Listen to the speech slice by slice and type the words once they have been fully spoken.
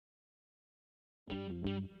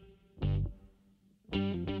You're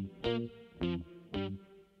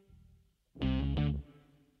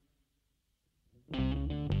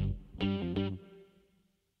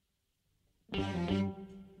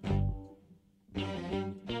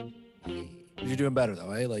doing better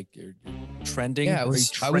though, eh? Like you're trending. Yeah, I was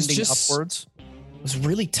just upwards. I was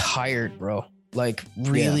really tired, bro. Like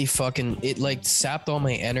really fucking, it like sapped all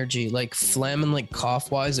my energy. Like phlegm and like cough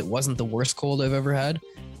wise, it wasn't the worst cold I've ever had,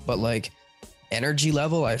 but like energy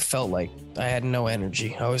level, I felt like I had no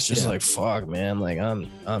energy. I was just like, fuck, man. Like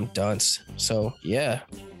I'm done. So yeah.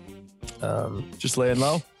 Just laying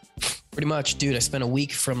low. Pretty much, dude. I spent a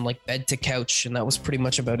week from like bed to couch, and that was pretty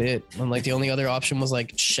much about it. And like the only other option was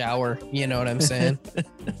like shower. You know what I'm saying?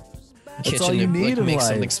 That's all you need to in make life.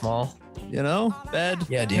 something small. You know, bed,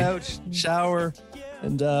 Yeah, dude. couch, shower,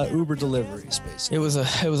 and Uber delivery space. It was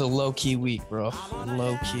a low key week, bro.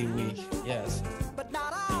 Low key week. Yes. But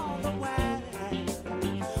not all the way.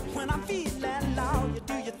 When I'm feeling low, you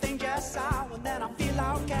do your thing just so, and then I feel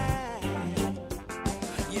okay.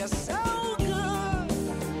 You're so good,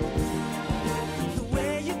 the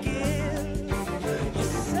way you give. You're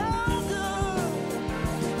so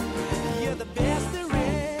good, you're the best there is.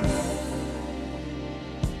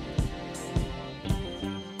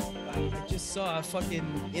 I just saw a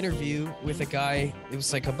fucking interview with a guy. It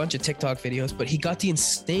was like a bunch of TikTok videos, but he got the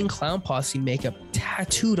Insane Clown Posse makeup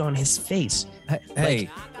tattooed on his face. Hey,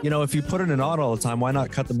 you know, if you put it in on all the time, why not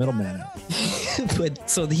cut the middleman out? But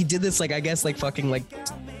so he did this like I guess like fucking like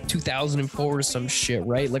 2004 or some shit,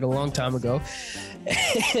 right? Like a long time ago.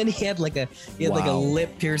 And he had like a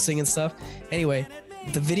lip piercing and stuff. Anyway,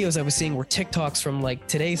 the videos I was seeing were TikToks from like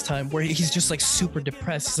today's time where he's just like super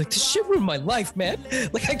depressed. He's like, this shit ruined my life, man.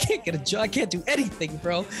 Like I can't get a job, I can't do anything,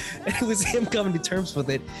 bro. And it was him coming to terms with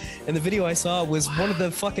it. And the video I saw was one of the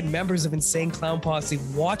fucking members of Insane Clown Posse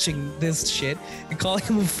watching this shit and calling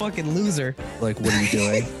him a fucking loser. Like, what are you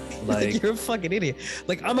doing? Like you're a fucking idiot.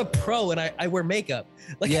 Like I'm a pro and I wear makeup.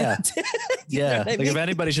 Like Yeah. You know Yeah. what I Like mean? if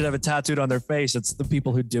anybody should have it tattooed on their face, it's the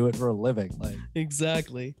people who do it for a living. Like,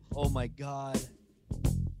 Exactly. oh my God.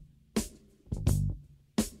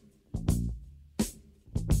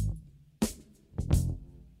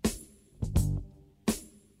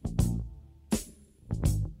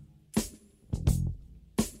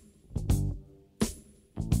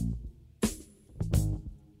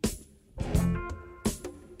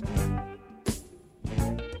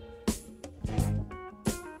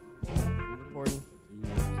 Recording.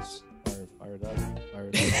 Fired up.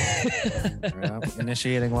 Fired up.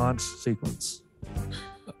 Initiating launch sequence.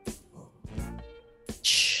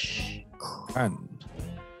 And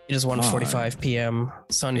It is 1:45 p.m.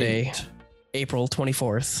 Sunday, April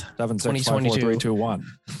 24th. 7, 6, 5, 4, 3, 2, 1.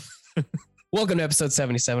 Welcome to episode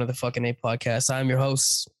 77 of the Fucking A Podcast. I'm your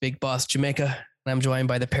host, Big Boss Jamaica, and I'm joined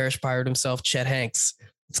by the parish pirate himself, Chet Hanks.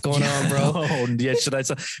 What's going on, bro? Oh, yeah. Should I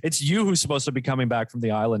say it's you who's supposed to be coming back from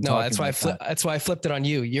the island? No, talking that's why like that. that's why I flipped it on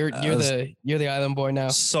you. You're the island boy now.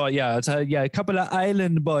 So yeah, it's a couple of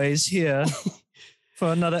island boys here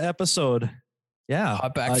for another episode. Yeah,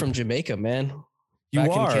 Hot back from Jamaica, man. you Back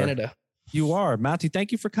are in Canada. You are Matthew.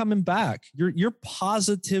 Thank you for coming back. You're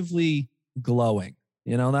positively glowing.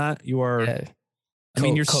 You know that you are. Yeah. I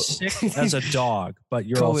mean, you're sick as a dog, but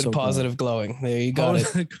you're COVID also positive glowing. There you go.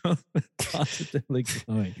 COVID positively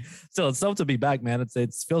glowing. Still, it's tough to be back, man.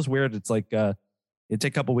 It feels weird. It's like you take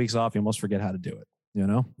a couple weeks off, you almost forget how to do it. You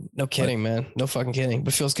know? No kidding, man. No fucking kidding.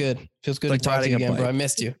 But feels good. Feels good Like to talk to you riding a again, bro. bike. I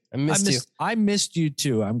missed you. I missed you. I missed you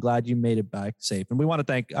too. I'm glad you made it back safe. And we want to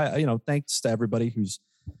thank, thanks to everybody who's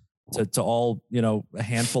to all, a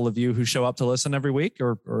handful of you who show up to listen every week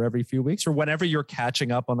or every few weeks or whenever you're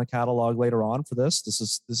catching up on the catalog later on for this. This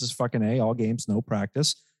is fucking A, all games, no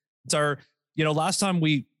practice. It's our, last time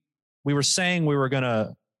we were saying we were going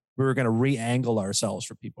to re-angle ourselves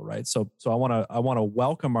for people, right? So I want to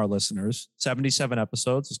welcome our listeners. 77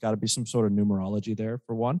 episodes. There's got to be some sort of numerology there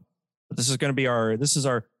for one. But this is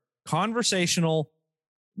our conversational,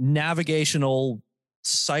 navigational,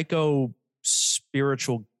 psycho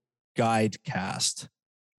spiritual guide cast.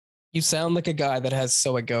 You sound like a guy that has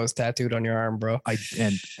 "So It Goes" tattooed on your arm, bro.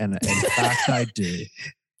 And in fact I do.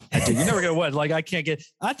 You're never gonna win. Like I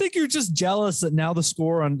think you're just jealous that now the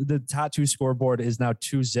score on the tattoo scoreboard is now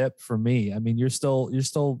 2-zip for me. I mean, you're still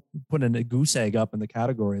putting a goose egg up in the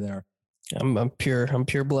category there. I'm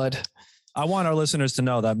pure blood. I want our listeners to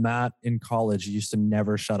know that Matt in college used to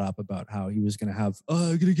never shut up about how he was going to have,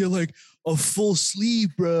 I'm going to get like a full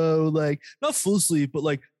sleeve, bro. Like not full sleeve, but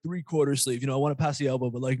like 3/4 sleeve. I want to pass the elbow,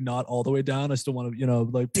 but like not all the way down. I still want to,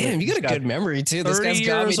 like. Damn, you got a good memory too. This guy's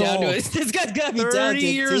got me down to it. This guy's got me down to 30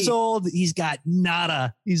 years old. He's got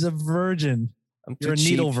nada. He's a virgin. You're a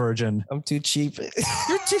needle virgin. I'm too cheap.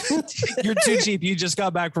 You're too cheap. You just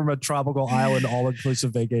got back from a tropical island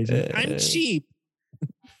all-inclusive vacation. I'm cheap.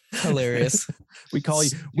 Hilarious. We call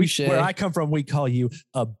you. Where I come from, we call you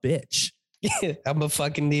a bitch. I'm a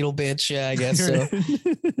fucking needle bitch. Yeah, I guess so.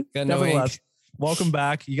 Got no ink. Welcome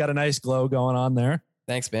back. You got a nice glow going on there.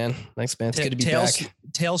 Thanks, man. It's good to be back.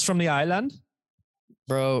 Tales from the island,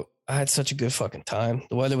 bro. I had such a good fucking time.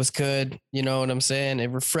 The weather was good. You know what I'm saying? It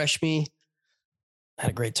refreshed me. I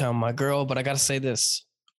had a great time with my girl, but I got to say this.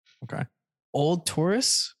 Okay. Old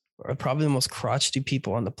tourists are probably the most crotchety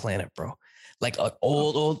people on the planet, bro. Like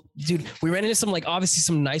old dude. We ran into some, like, obviously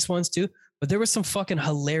some nice ones too, but there was some fucking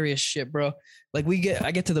hilarious shit, bro. Like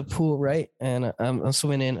I get to the pool, right? And I'm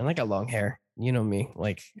swimming in and I got long hair. You know me.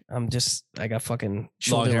 Like I got fucking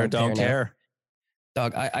long hair, don't care.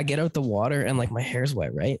 Dog, I get out the water and like my hair's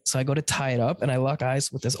wet, right? So I go to tie it up and I lock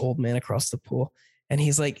eyes with this old man across the pool. And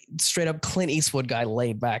he's like straight up Clint Eastwood guy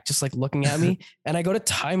laid back, just like looking at me. And I go to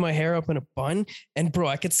tie my hair up in a bun. And bro,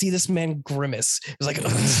 I could see this man grimace. It was like,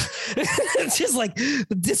 it's just like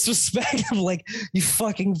the disrespect of like, you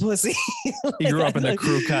fucking pussy. Like, you grew up in the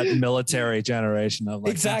crew cut military generation of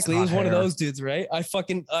like, exactly. He was one of those dudes, right? I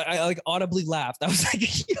like audibly laughed. I was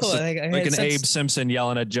like, yo, like an Abe Simpson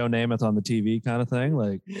yelling at Joe Namath on the TV kind of thing.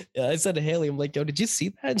 Like, yeah, I said to Haley, I'm like, yo, did you see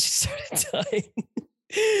that? And she started dying.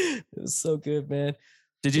 It was so good, man.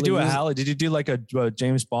 Did you do Did you do like a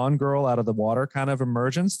James Bond girl out of the water kind of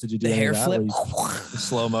emergence? Did you do the hair flip?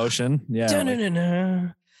 Slow motion? Yeah.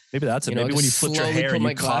 Maybe that's it. Maybe when you flipped your hair,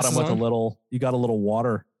 you caught him with you got a little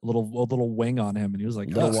water, a little wing on him, and he was like,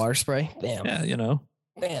 little water spray. Bam. Yeah, you know.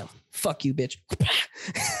 Bam. Fuck you, bitch.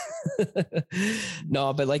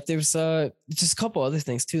 No, but like there's just a couple other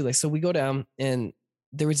things too. Like, so we go down and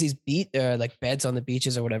there was these like beds on the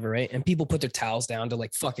beaches or whatever, right? And people put their towels down to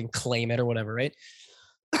like fucking claim it or whatever, right?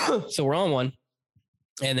 So we're on one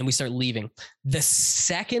and then we start leaving. The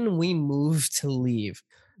second we move to leave,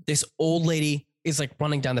 this old lady is like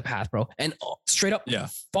running down the path, bro, and straight up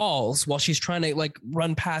falls while she's trying to like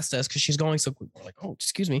run past us because she's going so quick. We're like, oh,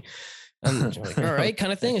 excuse me. And like, all right,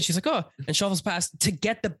 kind of thing. And she's like, oh, and shuffles past to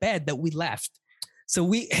get the bed that we left. So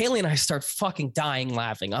Haley and I start fucking dying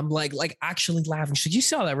laughing. I'm like actually laughing. She's like, you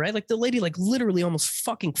saw that, right? Like the lady like literally almost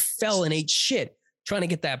fucking fell and ate shit trying to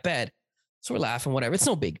get that bed. So we're laughing, whatever. It's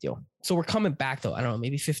no big deal. So we're coming back though. I don't know,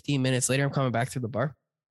 maybe 15 minutes later, I'm coming back through the bar.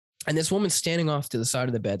 And this woman's standing off to the side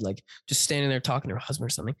of the bed, like just standing there talking to her husband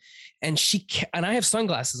or something. And and I have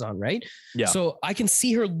sunglasses on, right? Yeah. So I can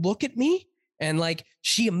see her look at me and like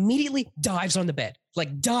she immediately dives on the bed,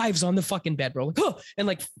 like dives on the fucking bed, bro. Like, oh, and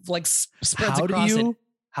like spreads across it.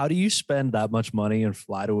 How do you spend that much money and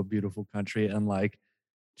fly to a beautiful country and like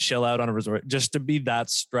chill out on a resort just to be that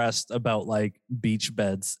stressed about like beach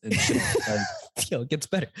beds and shit? Yo, it gets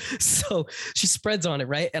better. So she spreads on it,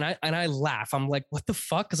 right? And I laugh. I'm like, what the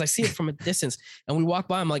fuck? Because I see it from a distance. And we walk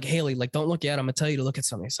by. I'm like, Haley, like, don't look yet. I'm gonna tell you to look at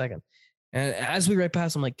something in a second. And as we right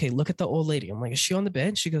past, I'm like, okay, look at the old lady. I'm like, is she on the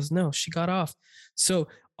bed? She goes, no, she got off. So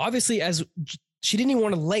obviously, as she didn't even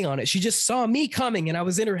want to lay on it, she just saw me coming, and I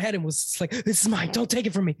was in her head and was like, this is mine. Don't take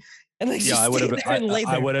it from me. And like, yeah, I would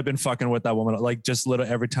have been fucking with that woman. Like, just literally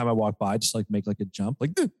every time I walk by, just like make like a jump.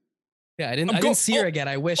 Like, yeah, I didn't see her again.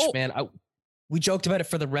 I wish, man. We joked about it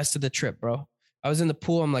for the rest of the trip, bro. I was in the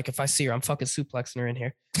pool. I'm like, if I see her, I'm fucking suplexing her in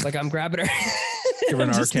here. Like, I'm grabbing her. Give her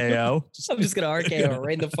an RKO. I'm just gonna RKO her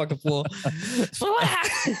right in the fucking pool.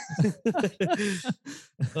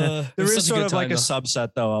 There is sort of like a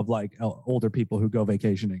subset though of like older people who go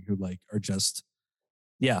vacationing who like are just,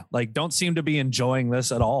 like don't seem to be enjoying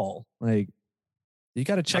this at all. Like, you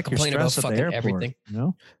got to check your stress at the airport. Everything. You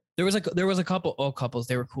know? There was a couple old couples.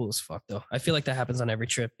 They were cool as fuck though. I feel like that happens on every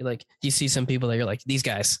trip. Like you see some people that you're like, these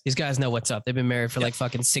guys know what's up. They've been married for like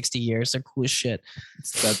fucking 60 years. They're cool as shit.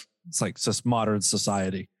 It's like just modern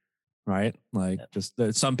society, right? Like just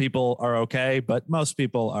some people are okay, but most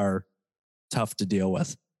people are tough to deal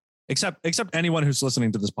with. Except anyone who's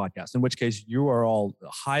listening to this podcast, in which case you are all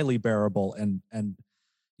highly bearable and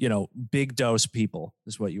big dose people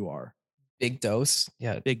is what you are. Big dose.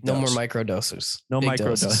 Yeah. Big no dose. more microdoses. No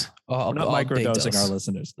microdose. We're not microdosing our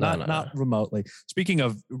listeners. Not remotely. Speaking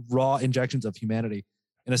of raw injections of humanity,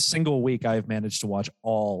 in a single week, I have managed to watch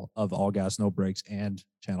all of All Gas No Breaks and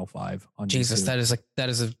Channel 5 on Jesus, YouTube. that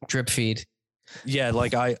is a drip feed. Yeah,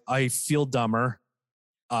 like I feel dumber.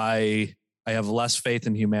 I have less faith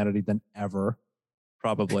in humanity than ever,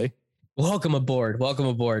 probably. Welcome aboard,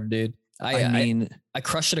 dude. I mean, I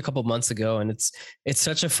crushed it a couple months ago, and it's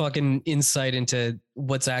such a fucking insight into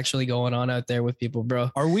what's actually going on out there with people,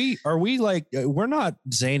 bro. are we like, we're not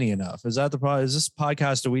zany enough? Is that the problem? Is this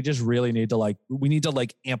podcast, do we just really need to like, we need to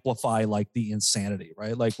like amplify like the insanity,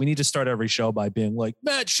 right? Like we need to start every show by being like,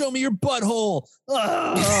 Matt, show me your butthole.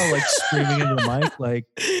 Like screaming into the mic. Like,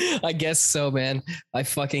 I guess so, man. I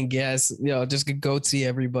fucking guess, just go see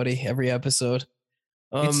everybody every episode.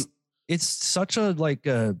 It's such a like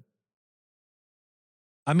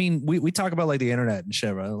I mean, we talk about like the internet and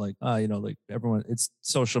shit, right? Like, like everyone, it's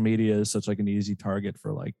social media is such like an easy target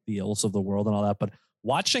for like the ills of the world and all that. But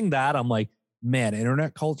watching that, I'm like, man,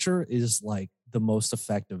 internet culture is like the most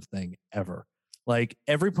effective thing ever. Like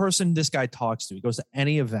every person this guy talks to, he goes to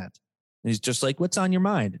any event and he's just like, what's on your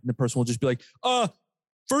mind? And the person will just be like,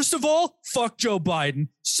 first of all, fuck Joe Biden.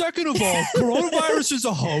 Second of all, coronavirus is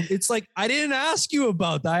a hoax. It's like, I didn't ask you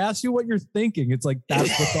about that. I asked you what you're thinking. It's like,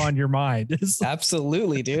 that's what's on your mind. It's like,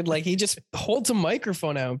 absolutely, dude. Like he just holds a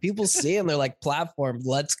microphone out and people see him. They're like, platform,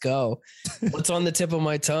 let's go. What's on the tip of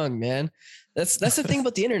my tongue, man? That's the thing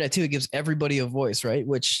about the internet too. It gives everybody a voice, right?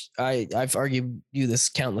 Which I've argued you this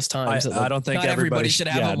countless times. I don't think not everybody should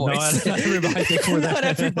have a voice. Not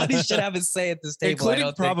everybody should have a say at this table.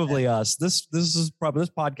 Including probably us. This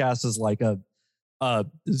podcast is like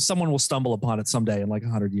someone will stumble upon it someday in like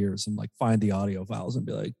 100 years and like find the audio files and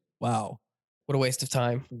be like, wow, what a waste of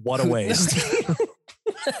time. What a waste.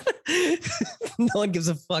 No one gives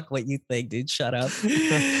a fuck what you think, dude. Shut up.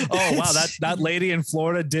 Oh wow, that lady in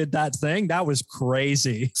Florida did that thing. That was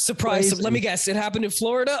crazy. Surprise! Crazy. Let me guess. It happened in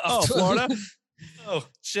Florida. Oh, Florida. Oh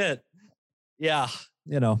shit. Yeah,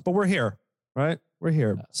 but we're here, right? We're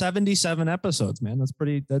here. 77 episodes, man. That's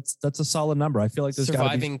pretty. That's a solid number. I feel like there's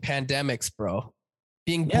surviving pandemics, bro.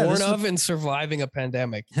 Being born of and surviving a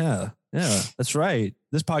pandemic. Yeah, that's right.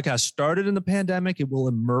 This podcast started in the pandemic. It will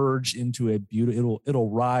emerge into a beautiful. It'll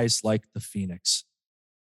rise like the phoenix.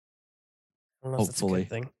 I don't know Hopefully. If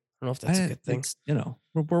that's a good thing. I don't know if that's a good thing.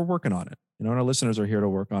 We're working on it. And our listeners are here to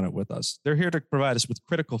work on it with us. They're here to provide us with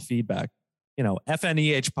critical feedback.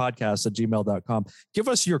 fnehpodcast@gmail.com. Give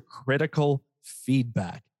us your critical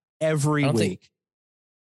feedback every week.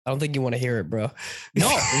 I don't think you want to hear it, bro. No.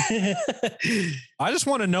 I just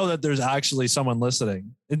want to know that there's actually someone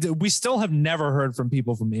listening. We still have never heard from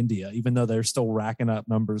people from India, even though they're still racking up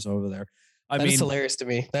numbers over there. I mean, that's hilarious to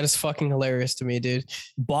me. That is fucking hilarious to me, dude.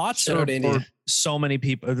 Bots are so many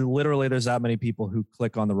people. Literally, there's that many people who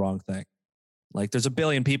click on the wrong thing. Like there's a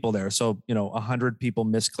billion people there. So, 100 people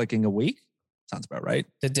misclicking a week. Sounds about right.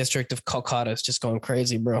 The district of Kolkata is just going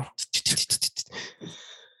crazy, bro.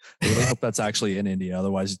 I really hope that's actually in India.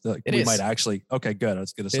 Otherwise, might actually. Okay, good. I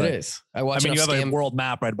was going to say. It is. You have a world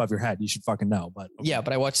map right above your head. You should fucking know. But okay. Yeah,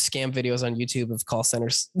 but I watch scam videos on YouTube of call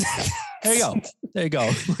centers. There you go.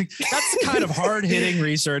 That's the kind of hard hitting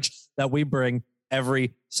research that we bring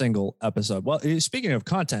every single episode. Well, speaking of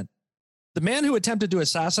content, the man who attempted to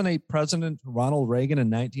assassinate President Ronald Reagan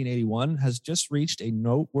in 1981 has just reached a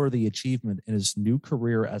noteworthy achievement in his new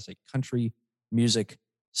career as a country music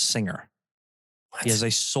singer. What? He has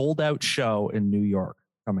a sold out show in New York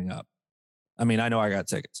coming up. I mean, I know I got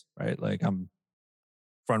tickets, right? Like I'm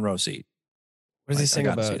front row seat. What does he sing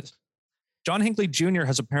about? John Hinckley Jr.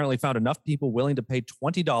 has apparently found enough people willing to pay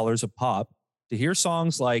 $20 a pop to hear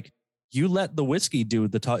songs like "You Let the Whiskey Do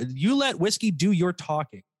the Talk." You let whiskey do your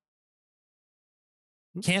talking.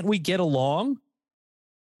 Can't we get along?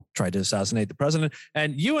 Tried to assassinate the president,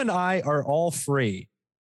 and you and I are all free.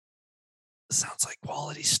 Sounds like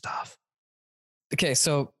quality stuff. Okay,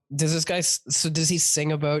 so does this guy? So does he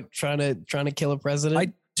sing about trying to kill a president?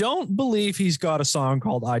 I don't believe he's got a song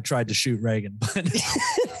called "I Tried to Shoot Reagan," but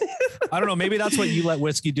I don't know. Maybe that's what "You Let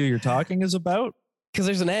Whiskey Do Your Talking" is about. Because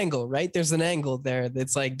there's an angle, right? There's an angle there.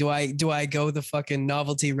 That's like, do I go the fucking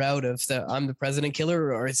novelty route of I'm the president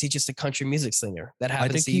killer, or is he just a country music singer that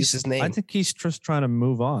happens to use his name? I think he's just trying to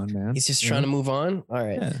move on, man. He's just trying to move on. All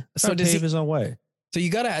right. Yeah. So does he his own way? So you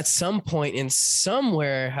got to, at some point in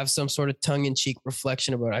somewhere, have some sort of tongue-in-cheek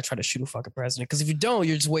reflection about, I try to shoot a fucking president. Because if you don't,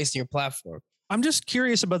 you're just wasting your platform. I'm just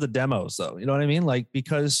curious about the demos, though. You know what I mean? Like,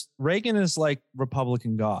 because Reagan is like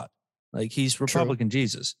Republican God. Like, he's Republican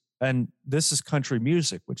Jesus. And this is country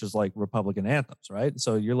music, which is like Republican anthems, right?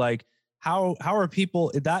 So you're like, how are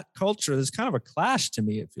people in that culture? There's kind of a clash to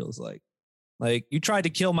me, it feels like. Like, you tried to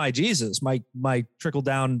kill my Jesus, my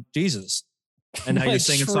trickle-down Jesus. And now you're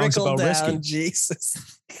singing songs about whiskey.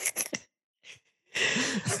 Jesus.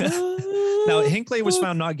 Now, Hinckley was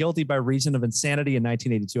found not guilty by reason of insanity in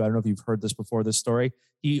 1982. I don't know if you've heard this before, this story.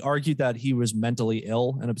 He argued that he was mentally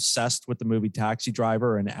ill and obsessed with the movie Taxi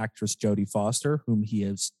Driver and actress Jodie Foster, whom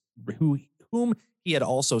whom he had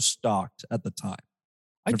also stalked at the time.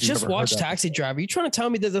 I if you've just ever heard watched that Taxi Driver. You trying to tell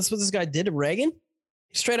me that that's what this guy did to Reagan?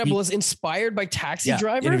 Straight up He- was inspired by Taxi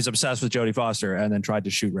Driver? And he was obsessed with Jodie Foster and then tried to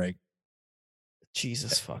shoot Reagan.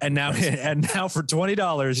 Jesus fucking And now, Christ. and now for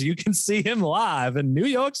 $20, you can see him live in New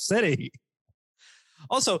York City.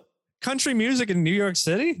 Also, country music in New York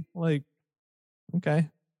City? Like, okay.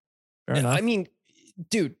 Fair enough. I mean,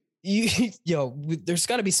 dude, there's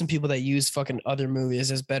got to be some people that use fucking other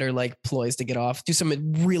movies as better like ploys to get off. Do some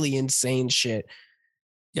really insane shit.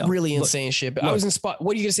 Yeah, Really look- insane shit. But I look. was inspired.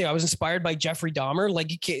 What are you gonna say? I was inspired by Jeffrey Dahmer. Like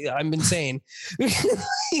you can't. I'm insane.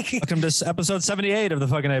 Welcome to episode 78 of the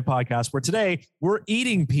Fucking A podcast, where today we're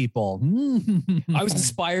eating people. I was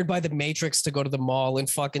inspired by the Matrix to go to the mall and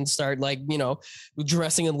fucking start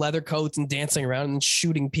dressing in leather coats and dancing around and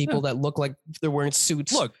shooting people that look like they're wearing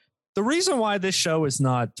suits. Look, the reason why this show is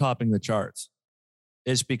not topping the charts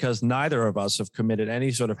is because neither of us have committed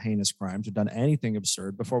any sort of heinous crimes or done anything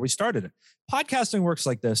absurd before we started it. Podcasting works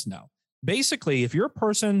like this now. Basically, if you're a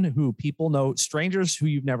person who people know, strangers who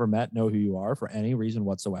you've never met know who you are for any reason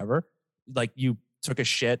whatsoever, like you took a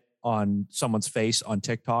shit on someone's face on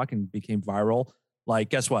TikTok and became viral, like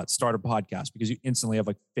guess what? Start a podcast because you instantly have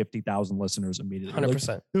like 50,000 listeners immediately.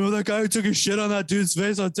 100%. Oh, that guy who took a shit on that dude's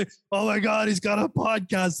face on TikTok. Oh my God, he's got a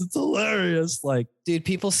podcast. It's hilarious. Like, Dude,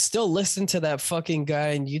 people still listen to that fucking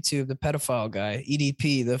guy on YouTube, the pedophile guy,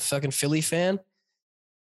 EDP, the fucking Philly fan.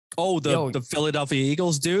 oh, Yo. the Philadelphia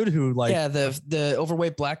Eagles dude who like Yeah, the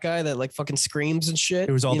overweight black guy that like fucking screams and shit.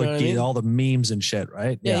 it was all You know the what I mean? all the memes and shit,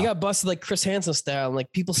 right? Yeah, he got busted like Chris Hansen style, and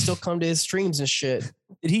like people still come to his streams and shit.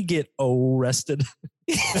 Did he get arrested?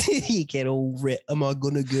 He get am I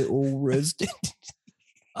gonna get arrested?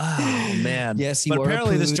 Oh man. Yes, But are a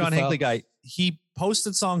apparently this John pedophile. Hinckley guy, he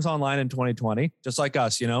posted songs online in 2020, just like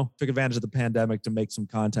us, took advantage of the pandemic to make some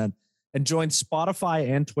content and joined Spotify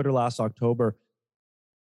and Twitter last October.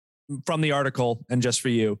 From the article, and just for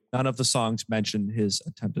you, none of the songs mention his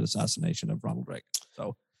attempted assassination of Ronald Reagan.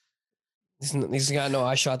 So He's got no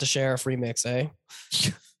I Shot the Sheriff remix, eh?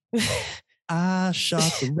 I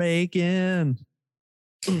shot the Reagan.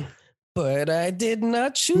 But I did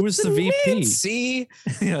not shoot Who was the VP? Nancy.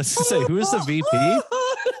 Yeah, I was gonna say, who is the VP?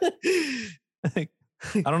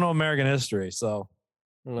 I don't know American history, so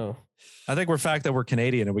No. I think we're fact that we're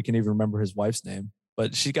Canadian and we can even remember his wife's name.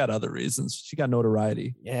 But she got other reasons. She got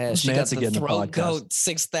notoriety. Yeah, What's she Nancy got the getting a throat podcast? goat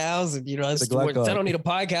 6,000. You know, that's The Gluck what, Goat. I don't need a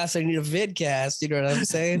podcast. I need a vidcast. You know what I'm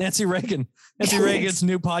saying? Nancy Reagan. Nancy Reagan's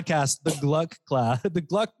new podcast, the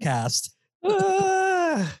Gluckcast.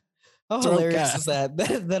 How Throat hilarious cat.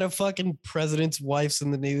 is that a fucking president's wife's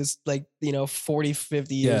in the news, like, 40,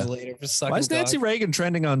 50 years Yeah. later for sucking Why is Nancy cock? Reagan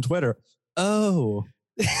trending on Twitter? Oh,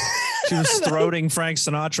 she was throating Frank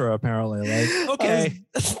Sinatra, apparently. Like, okay.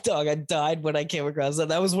 Dog, I died when I came across that.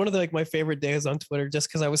 That was one of my favorite days on Twitter just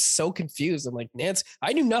because I was so confused. I'm like, Nancy,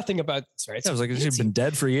 I knew nothing about this, right? Yeah, I was like, she's Nancy, been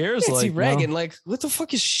dead for years. Nancy like, Reagan, like, what the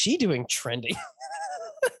fuck is she doing trending?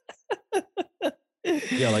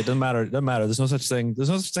 Yeah, like doesn't matter. There's no such thing. There's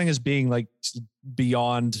no such thing as being like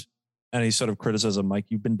beyond any sort of criticism. Like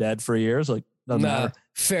you've been dead for years. Like doesn't Nah, matter.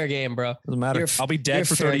 fair game, bro. Doesn't matter. You're- I'll be you're dead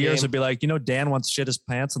for fair 30 years game. and be like, Dan once shit his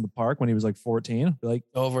pants in the park when he was like 14. Be like,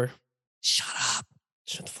 Over. shut up.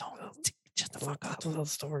 Shut the fuck up. Shut the fuck up. Don't tell the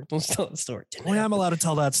story. Don't tell the story. Well, I'm allowed to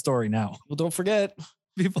tell that story now. Well, don't forget.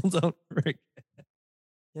 People don't.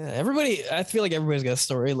 Yeah, everybody. I feel like everybody's got a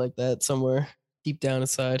story like that somewhere deep down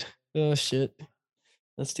inside. Oh shit,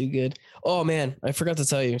 that's too good. Oh man, I forgot to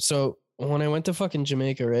tell you. So when I went to fucking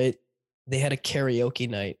Jamaica, right? They had a karaoke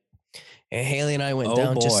night, and Haley and I went Oh,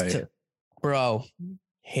 down boy. just to, bro.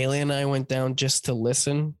 Haley and I went down just to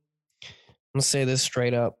listen. I'm gonna say this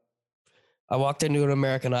straight up. I walked into an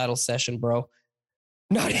American Idol session, bro.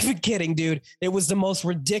 Not even kidding, dude. It was the most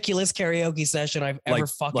ridiculous karaoke session I've ever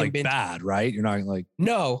fucking been to. bad, right? You're not like,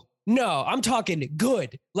 No, I'm talking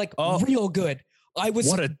good, like Oh. real good. I was,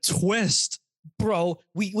 what a twist. bro.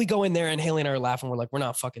 We go in there and Haley and I are laughing. We're like, we're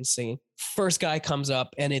not fucking singing. First guy comes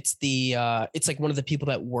up and it's it's like one of the people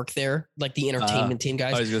that work there, like the entertainment team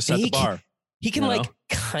guys. I was gonna set he the bar. He can you like know?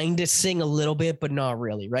 kind of sing a little bit, but not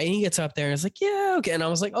really, right? And he gets up there and it's like, yeah, okay. And I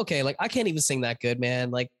was like, okay, like I can't even sing that good,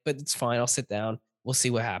 man. Like, but it's fine. I'll sit down. We'll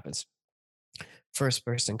see what happens. First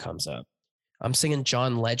person comes up. I'm singing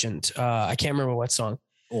John Legend. I can't remember what song.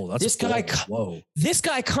 Oh, that's This guy Whoa. This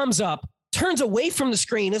guy comes up, turns away from the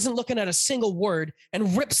screen, isn't looking at a single word,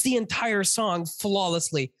 and rips the entire song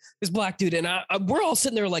flawlessly. This black dude. And we're all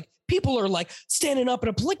sitting there like, people are like standing up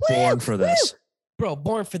and like, Born "Woo, for woo." this. Bro,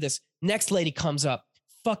 born for this. Next lady comes up,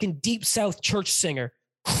 fucking Deep South church singer,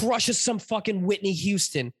 crushes some fucking Whitney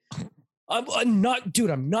Houston. I'm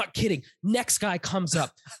not kidding. Next guy comes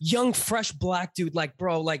up, young, fresh black dude, like,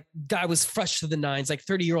 bro, like, guy was fresh to the nines, like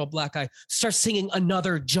 30-year-old black guy, starts singing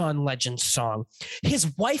another John Legend song.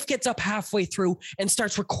 His wife gets up halfway through and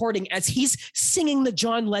starts recording as he's singing the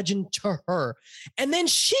John Legend to her. And then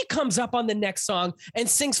she comes up on the next song and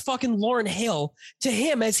sings fucking Lauryn Hill to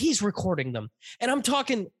him as he's recording them. And I'm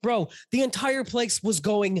talking, bro, the entire place was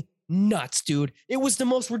going nuts, dude. It was the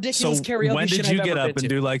most ridiculous karaoke. When did shit you I've get ever up been and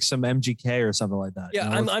to. do like some MGK or something like that?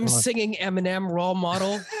 Yeah, You know, I'm singing Eminem Role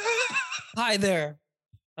Model. Hi there.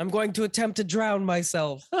 I'm going to attempt to drown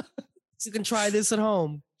myself. You can try this at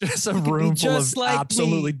home. just a You could be room full of just like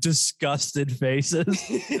absolutely me. disgusted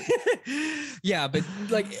faces. Yeah, but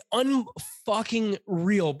like unfucking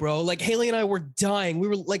real, bro. Like Haley and I were dying. We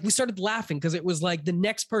were like, we started laughing because it was like the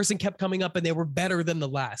next person kept coming up and they were better than the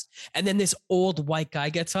last. And then this old white guy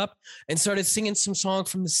gets up and started singing some song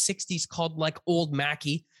from the 60s called like Old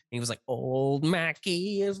Mackie. And he was like, Old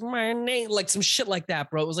Mackie is my name. Like some shit like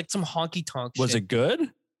that, bro. It was like some honky tonk shit. Was it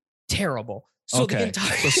good? Terrible. So the okay.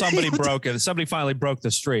 entire So somebody broke it. Somebody finally broke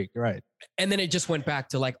the streak. Right. And then it just went back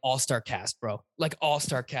to like all-star cast, bro. Like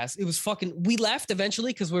all-star cast. It was fucking, we left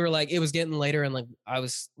eventually because we were like, it was getting later and like I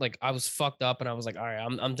was fucked up and I was like, all right,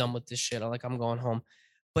 I'm done with this shit. I'm going home.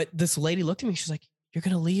 But this lady looked at me, she's like, you're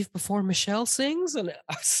gonna leave before Michelle sings? And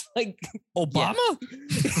I was like, Obama?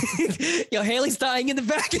 Yeah. Yo, Haley's dying in the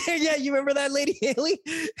back there. Yeah, you remember that lady, Haley?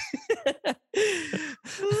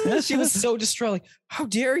 She was so distraught. Like, how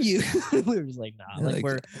dare you? We were just like, nah. Yeah,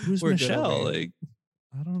 Like, who's we're good Michelle? over here. Like,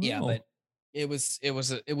 I don't know. Yeah, but it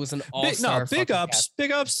was an all-star. big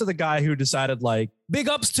ups to the guy who decided like, Big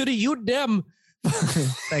ups to the youth dem.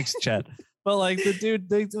 thanks, Chet. But like the dude,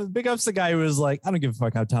 big ups to the guy who was like, I don't give a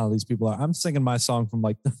fuck how talented these people are. I'm singing my song from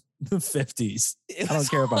like the 50s. I don't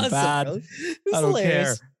care if I'm bad. I don't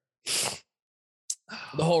care.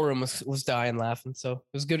 The whole room was dying laughing. So it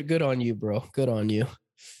was good on you, bro. Good on you.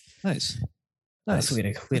 Nice. We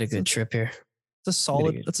had a good trip here. It's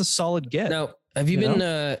a solid get. Now, have you been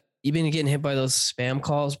getting hit by those spam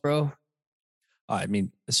calls, bro? I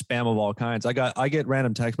mean, spam of all kinds. I get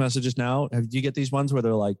random text messages now. Do you get these ones where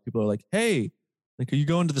they're like, people are like, hey, like, are you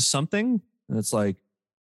going to the something? And it's like,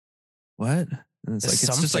 what? And it's like,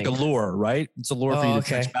 it's just like a lure, right? It's a lure for you to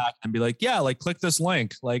text back and be like, yeah, like click this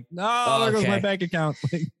link. Like, no, there goes my bank account.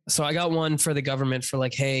 So I got one for the government for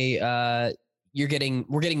like, hey, we're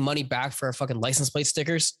getting money back for our fucking license plate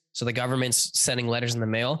stickers. So the government's sending letters in the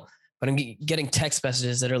mail, but I'm getting text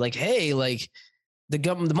messages that are like, hey, like, the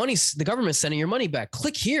government's sending your money back.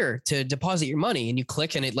 Click here to deposit your money. And you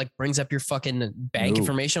click and it like brings up your fucking bank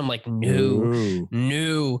information. I'm like, no.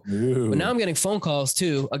 But now I'm getting phone calls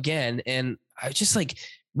too, again. And I just like,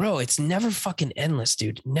 bro, it's never fucking endless,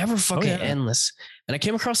 dude. Never fucking endless. And I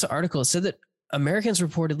came across an article. It said that Americans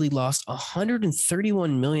reportedly lost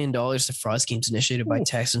 $131 million to fraud schemes initiated by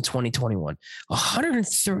text in 2021.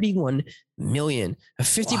 $131 million, a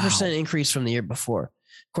 50% increase from the year before,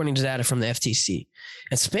 according to data from the FTC.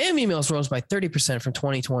 And spam emails rose by 30% from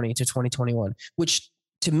 2020 to 2021, which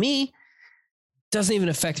to me doesn't even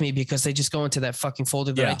affect me because they just go into that fucking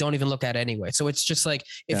folder that I don't even look at anyway. So it's just like,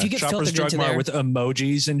 if you get Shoppers filtered into there with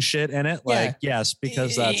emojis and shit in it, like, yes,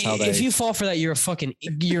 because that's how they. If you fall for that,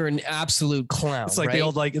 you're an absolute clown. It's like right?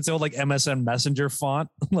 it's the old MSN Messenger font.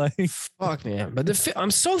 Like, fuck, man. But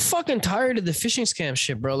I'm so fucking tired of the phishing scam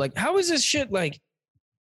shit, bro. Like, how is this shit like? I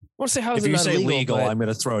want to say how is it not illegal? If you say legal, I'm going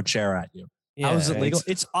to throw a chair at you. How is it legal?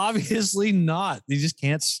 It's obviously not. You just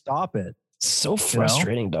can't stop it. So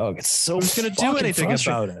frustrating, dog. It's so Who's going to do anything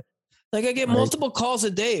about it? Like, I get multiple calls a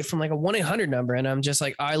day from like a 1-800 number, and I'm just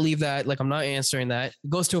like, I leave that. Like, I'm not answering that. It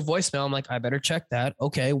goes to a voicemail. I'm like, I better check that.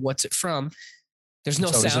 Okay, what's it from? There's no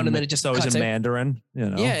sound, and then it just cuts in Mandarin. You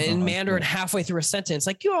know? Yeah, in Mandarin, halfway through a sentence,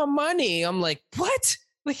 like, your money. I'm like, what?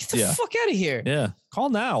 Like, get the fuck out of here. Yeah, call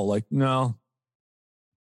now. Like, no.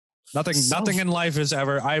 Nothing in life is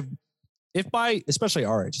ever. Especially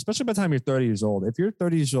our age, especially by the time you're 30 years old, if you're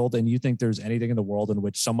 30 years old and you think there's anything in the world in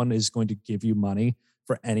which someone is going to give you money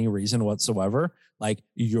for any reason whatsoever, like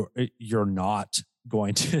you're not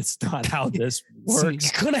going to, it's not how this works.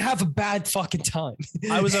 You're going to have a bad fucking time.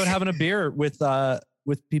 I was out having a beer with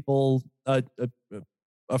people, a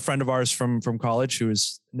friend of ours from college who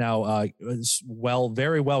is now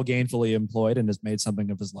very well gainfully employed and has made something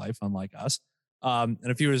of his life, unlike us. And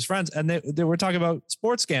a few of his friends, and they were talking about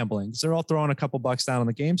sports gambling because they're all throwing a couple bucks down on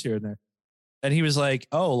the games here and there. And he was like,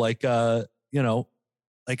 "Oh, like I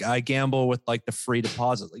gamble with like the free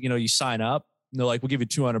deposit. Like, you sign up, and they're like, we'll give you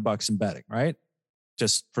 $200 in betting, right?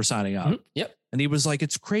 Just for signing up." Mm-hmm. Yep. And he was like,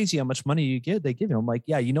 "It's crazy how much money they give you." I'm like,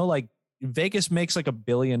 "Yeah, like Vegas makes like $1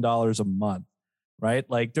 billion a month. right?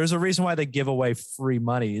 Like there's a reason why they give away free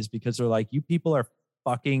money is because they're like, you people are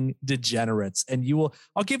fucking degenerates, and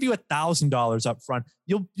I'll give you $1,000 up front.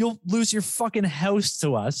 You'll lose your fucking house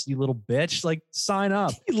to us, you little bitch. Like sign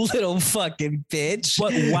up. You little fucking bitch.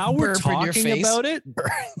 But while we're Burp in your talking face. about it,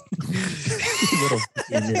 you little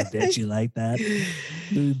bitch, you like that?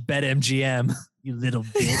 Bet MGM, you little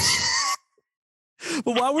bitch.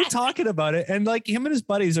 But while we're talking about it, and like him and his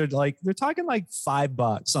buddies are like, they're talking like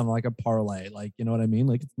 $5 on like a parlay, like, you know what I mean?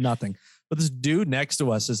 Like it's nothing. But this dude next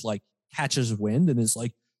to us is like, catches wind and is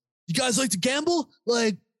like, you guys like to gamble?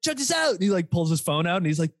 Like, check this out. And he like pulls his phone out and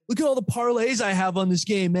he's like, look at all the parlays I have on this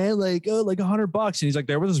game, man. Like, like $100. And he's like,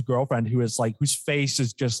 there was his girlfriend who is like, whose face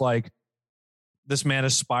is just like, this man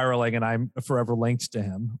is spiraling and I'm forever linked to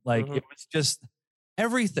him. Like, it was just,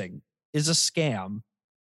 everything is a scam.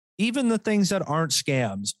 Even the things that aren't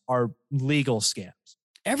scams are legal scams.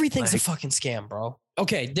 Everything's Like- a fucking scam, bro.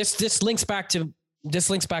 Okay, this links back to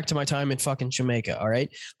my time in fucking Jamaica. All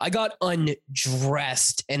right, I got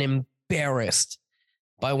undressed and embarrassed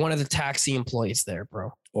by one of the taxi employees there,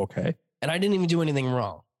 bro. Okay. And I didn't even do anything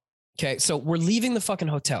wrong. Okay, so we're leaving the fucking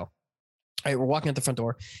hotel. All right, we're walking out the front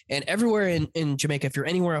door, and everywhere in Jamaica, if you're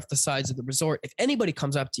anywhere off the sides of the resort, if anybody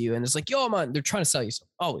comes up to you and is like, yo, man, they're trying to sell you something.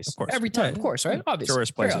 Always. Of course. Every time. Right. Of course, right? Obviously.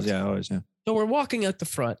 Tourist Very places. obvious. Yeah, always. Yeah. So we're walking out the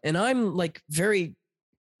front, and I'm like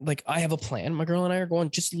I have a plan. My girl and I are going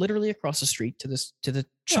just literally across the street to the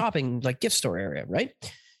shopping like gift store area, right?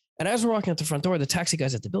 And as we're walking out the front door, the taxi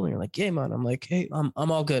guys at the building are like, "Hey, man," I'm like, "Hey, I'm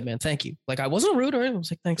all good, man. Thank you." Like I wasn't rude or anything. I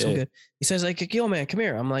was like, "Thanks, I'm Yeah. good." He says like, "Yo, man, come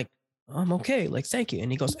here." I'm like, "I'm okay. Like, thank you."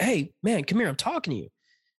 And he goes, "Hey, man, come here. I'm talking to you."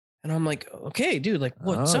 And I'm like, "Okay, dude. Like,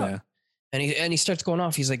 what's up?" Yeah. And he starts going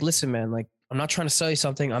off. He's like, "Listen, man, like I'm not trying to sell you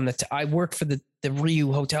something. I work for the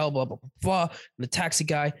Ryu Hotel, blah, blah, blah, blah. I'm the taxi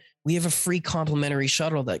guy. We have a free complimentary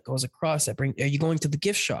shuttle that goes across are you going to the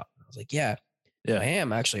gift shop?" I was like, yeah, I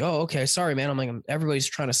am actually. Oh, okay. Sorry, man. I'm like, everybody's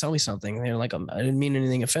trying to sell me something. And they're like, I didn't mean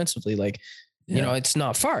anything offensively. Like, you know, it's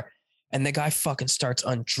not far. And the guy fucking starts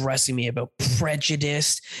undressing me about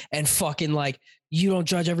prejudice and fucking like, you don't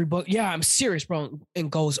judge every book. Yeah, I'm serious, bro.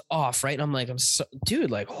 And goes off, right? And I'm like,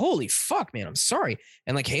 dude, like, holy fuck, man. I'm sorry.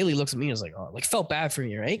 And like Haley looks at me and is like, oh, like felt bad for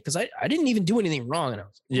me, right? Because I didn't even do anything wrong. And I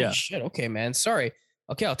was like, oh, shit. Okay, man. Sorry.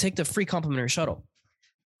 Okay, I'll take the free complimentary shuttle.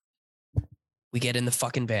 We get in the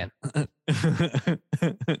fucking van.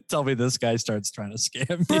 Tell me this guy starts trying to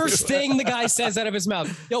scam First you. thing the guy says out of his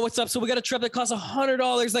mouth, yo, what's up? So we got a trip that costs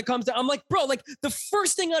 $100 that comes down. I'm like, bro, like the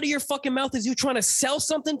first thing out of your fucking mouth is you trying to sell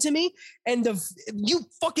something to me, and you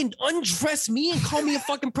fucking undress me and call me a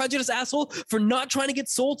fucking prejudiced asshole for not trying to get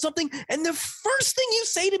sold something. And the first thing you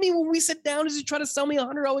say to me when we sit down is you try to sell me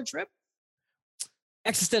 $100 trip.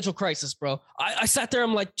 Existential crisis, bro. I sat there.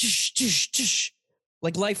 I'm like,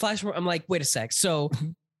 like light flash. I'm like, wait a sec. So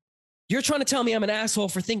you're trying to tell me I'm an asshole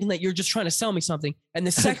for thinking that you're just trying to sell me something. And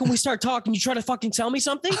the second we start talking, you try to fucking tell me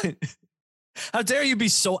something? How dare you be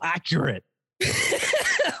so accurate?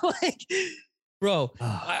 Like, bro,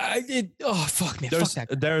 fuck, man. Fuck that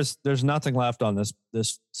guy. There's nothing left on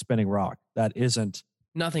this spinning rock that isn't.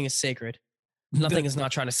 Nothing is sacred. Nothing is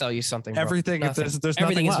not trying to sell you something. Bro. Everything. Nothing. There's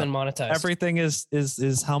Everything nothing has left. been monetized. Everything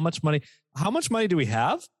is how much money? How much money do we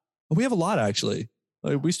have? We have a lot, actually.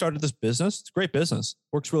 Like, we started this business. It's a great business.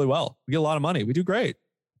 Works really well. We get a lot of money. We do great.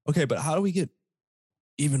 Okay, but how do we get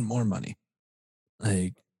even more money?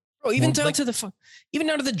 Like, bro, even well, down like- to even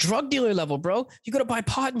down to the drug dealer level, bro. You go to buy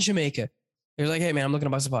pot in Jamaica. You're like, hey man, I'm looking to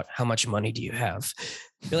buy some pot. How much money do you have?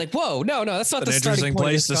 You're like, whoa, no, that's not An the starting interesting point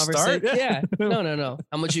place of to this start. conversation. Yeah, no.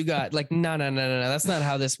 How much you got? Like, no. That's not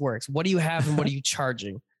how this works. What do you have and what are you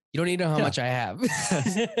charging? You don't need to know how much I have.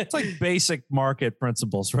 it's like basic market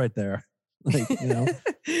principles right there. Like, you know,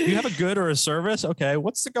 you have a good or a service. Okay,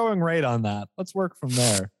 what's the going rate on that? Let's work from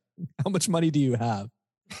there. How much money do you have?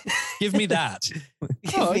 Give me that.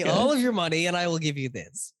 Give me all of your money and I will give you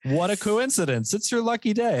this. What a coincidence. It's your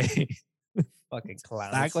lucky day. Fucking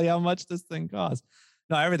clowns. Exactly how much this thing costs.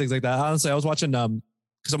 No, everything's like that. Honestly, I was watching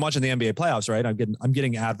because I'm watching the NBA playoffs, right? I'm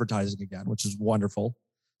getting advertising again, which is wonderful.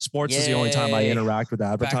 Sports is the only time I Yay. interact with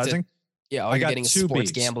advertising. Yeah, all I you're got getting is 2 sports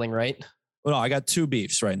beefs. gambling, right? Well, no, I got 2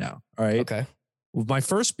 beefs right now. All right. Okay. My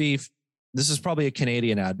first beef, this is probably a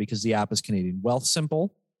Canadian ad because the app is Canadian. Wealth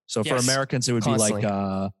Simple. So for Yes, Americans, it would constantly. be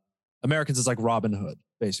like Americans is like Robin Hood,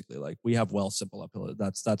 basically. Like we have Wealth Simple up here.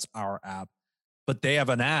 That's our app. But they have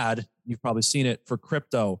an ad, you've probably seen it, for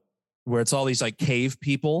crypto, where it's all these like cave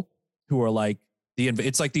people who are like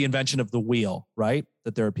it's like the invention of the wheel, right?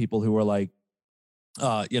 That there are people who are like,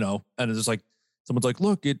 and it's like someone's like,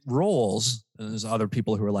 look, it rolls. And there's other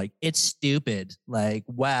people who are like, it's stupid. Like,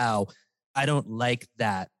 wow, I don't like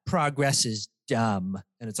that. Progress is dumb.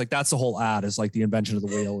 And it's like, that's the whole ad, is like the invention of the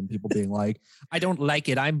wheel and people being like, I don't like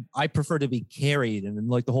it. I prefer to be carried. And then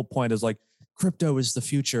like the whole point is like, crypto is the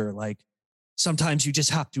future. Like sometimes you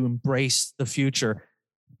just have to embrace the future.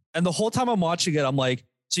 And the whole time I'm watching it, I'm like,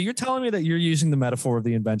 so you're telling me that you're using the metaphor of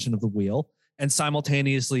the invention of the wheel and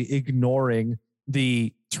simultaneously ignoring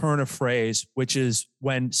the turn of phrase, which is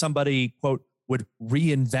when somebody, quote, would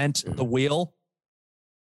reinvent the wheel,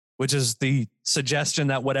 which is the suggestion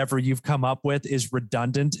that whatever you've come up with is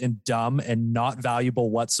redundant and dumb and not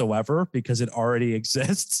valuable whatsoever because it already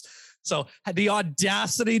exists. So the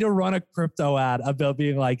audacity to run a crypto ad about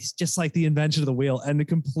being like, just like the invention of the wheel, and to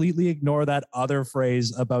completely ignore that other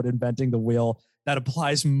phrase about inventing the wheel that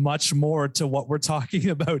applies much more to what we're talking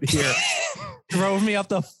about here, drove me up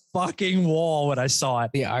the fucking wall when I saw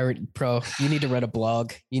it. The irony, bro, you need to write a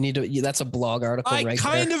blog. That's a blog article I right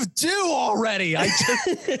kind of do already. I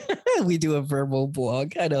just we do a verbal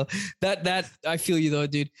blog. I know that I feel you though,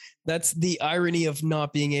 dude. That's the irony of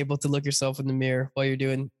not being able to look yourself in the mirror while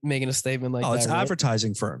you're making a statement like that. It's right?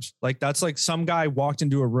 advertising firms. Like that's like some guy walked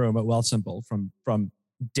into a room at Wealthsimple from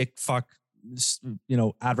Dick Fuck,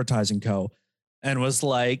 Advertising Co. And was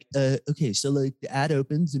like, okay, so like the ad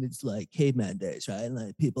opens and it's like caveman days, right? And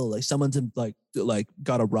like people, like someone's in, like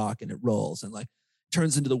got a rock and it rolls and like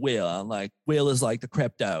turns into the wheel, and like wheel is like the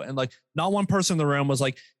crypto. And like not one person in the room was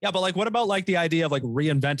like, yeah, but like what about like the idea of like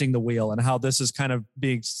reinventing the wheel and how this is kind of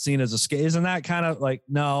being seen as a scale? Isn't that kind of like,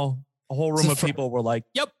 no, a whole room of people were like,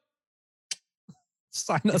 yep,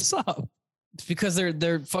 sign us up. It's because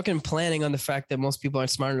they're fucking planning on the fact that most people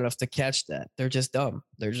aren't smart enough to catch that. They're just dumb.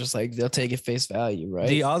 They're just like, they'll take it face value, right?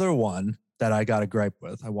 The other one that I got a gripe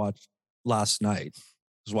with, I watched last night. I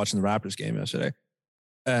was watching the Raptors game yesterday,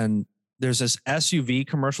 and there's this SUV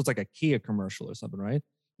commercial. It's like a Kia commercial or something, right?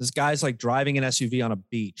 This guy's like driving an SUV on a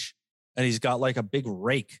beach, and he's got like a big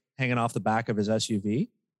rake hanging off the back of his SUV,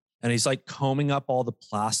 and he's like combing up all the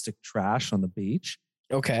plastic trash on the beach.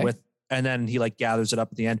 Okay. And then he like gathers it up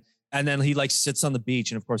at the end. And then he like sits on the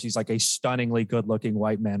beach. And of course, he's like a stunningly good looking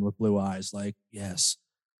white man with blue eyes. Like, yes,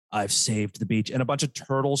 I've saved the beach. And a bunch of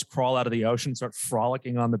turtles crawl out of the ocean, start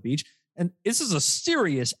frolicking on the beach. And this is a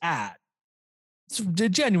serious ad. It's a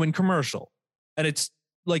genuine commercial. And it's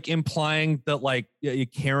like implying that like you're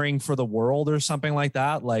caring for the world or something like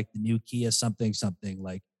that. Like the new Kia something,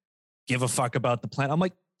 like give a fuck about the planet. I'm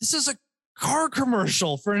like, this is a car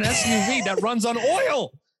commercial for an SUV that runs on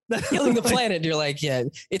oil. Killing the planet. You're like, yeah,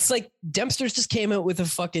 it's like Dempster's just came out with a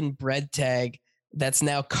fucking bread tag that's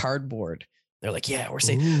now cardboard. They're like, yeah, we're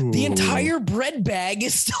saying the entire bread bag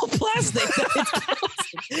is still plastic. Like,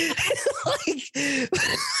 what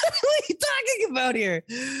are we talking about here?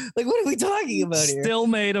 Like, what are we talking about here? Still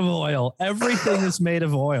made of oil. Everything is made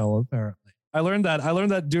of oil, apparently. I learned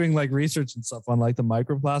that doing like research and stuff on like the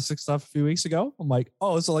microplastic stuff a few weeks ago. I'm like,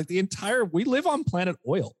 oh, so like we live on planet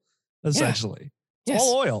oil, essentially. Yeah. It's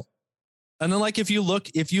all oil. And then like if you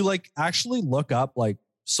like actually look up like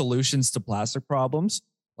solutions to plastic problems,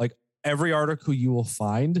 like every article you will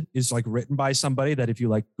find is like written by somebody that if you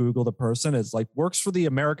like Google the person, it's like works for the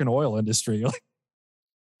American oil industry. You're like,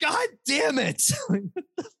 God damn it.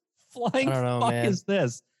 Flying fuck man. Is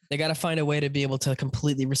this? They got to find a way to be able to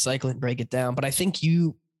completely recycle and break it down. But I think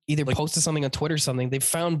you either like, posted something on Twitter or something. They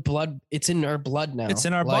found blood. It's in our blood now. It's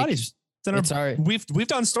in our bodies. It's in our, we've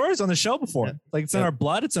done stories on the show before. Yeah. Like it's in our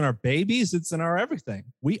blood, it's in our babies, it's in our everything.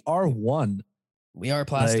 We are one. We are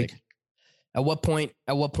plastic. Like, at what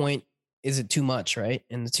point is it too much, right?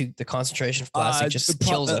 And the concentration of plastic just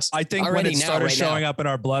kills us. I think when it started showing up in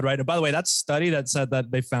our blood, right? And by the way, that study that said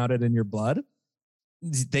that they found it in your blood,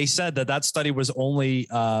 they said that study was only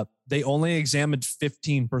they only examined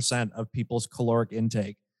 15% of people's caloric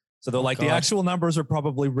intake. So they're the actual numbers are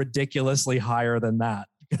probably ridiculously higher than that.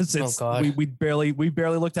 Because it's we barely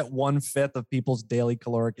looked at 1/5 of people's daily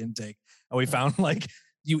caloric intake, and we found like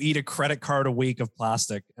you eat a credit card a week of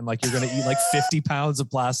plastic, and like you're gonna eat like 50 pounds of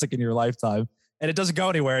plastic in your lifetime, and it doesn't go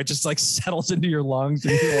anywhere. It just like settles into your lungs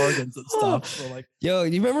and your organs and stuff. So like, yo,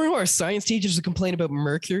 you remember when our science teachers would complain about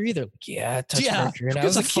mercury? They're like, yeah, touch mercury. And I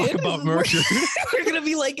was a kid about mercury. We're gonna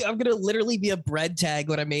be like, I'm gonna literally be a bread tag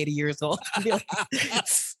when I'm 80 years old. Like,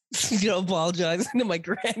 apologizing to my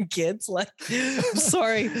grandkids. Like, I'm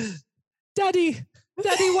sorry, Daddy,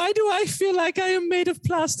 why do I feel like I am made of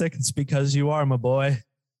plastic? It's because you are, my boy.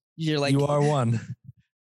 You're like, you are one.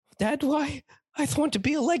 Dad, why? I want to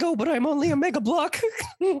be a Lego, but I'm only a Mega Block.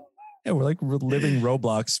 Yeah, we're living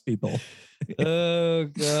Roblox people. Oh,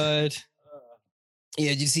 God. Yeah,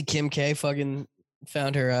 did you see Kim K fucking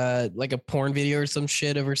found her like a porn video or some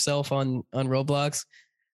shit of herself on Roblox?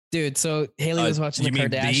 Dude, so Haley was watching you the mean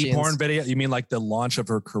Kardashians. the porn video? You mean like the launch of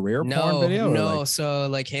her career No, porn video? or no. like- So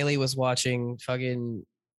like Haley was watching fucking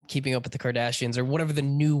Keeping Up with the Kardashians or whatever the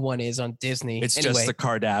new one is on Disney. it's anyway, just the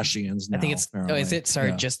Kardashians now. I think it's. Oh, is apparently. it? Sorry,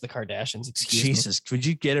 Yeah. just the Kardashians. Excuse Jesus, could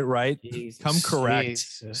you get it right? me. Jesus, Come correct.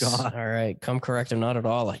 Jesus. God. All right, come correct. I'm not at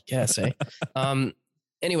all. I guess. Eh?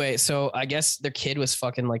 Anyway, so I guess their kid was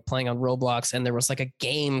fucking like playing on Roblox, and there was like a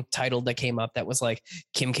game title that came up that was like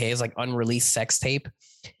Kim K's like unreleased sex tape,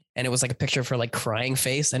 and it was like a picture of her like crying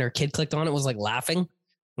face, and her kid clicked on it, was like laughing, and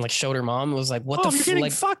like showed her mom, was like, "What the you're getting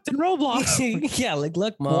like?" fucked in Roblox. Yeah, like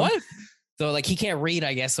look, mom. What? So like he can't read,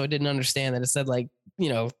 I guess, so I didn't understand that it said like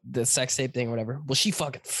the sex tape thing or whatever. Well, she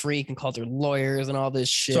fucking freaked and called her lawyers and all this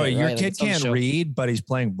shit. Sorry, your right? Like, kid it's on the can't show. read, but he's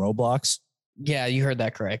playing Roblox. Yeah, you heard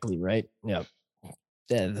that correctly, right? Yeah.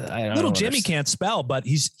 Little Jimmy can't spell, but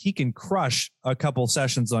he can crush a couple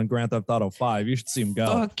sessions on Grand Theft Auto 5. You should see him go.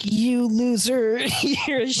 Fuck you, loser!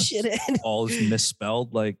 You're a shithead. All is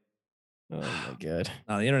misspelled. Like, Oh my god,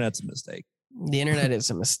 no, the internet's a mistake. the internet is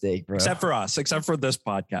a mistake, bro. Except for us, except for this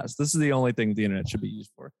podcast. This is the only thing the internet should be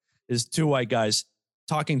used for. Is two white guys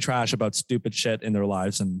talking trash about stupid shit in their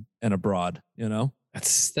lives and abroad. You know,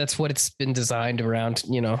 that's what it's been designed around.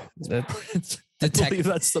 I tech- believe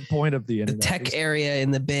that's the point of the The internet. tech area in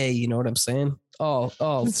the Bay. You know what I'm saying? Oh,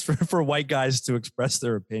 It's for white guys to express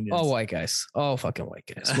their opinions. oh, white guys. Oh, fucking white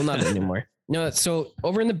guys. Well, not anymore. No, so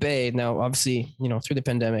over in the Bay now, obviously, through the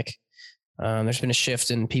pandemic, there's been a shift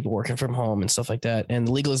in people working from home and stuff like that, and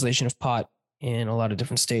the legalization of pot in a lot of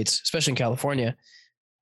different states, especially in California,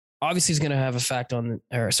 obviously is going to have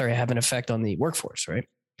an effect on the workforce, right?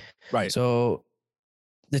 Right. So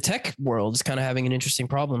the tech world is kind of having an interesting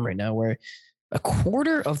problem right now where a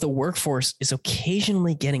quarter of the workforce is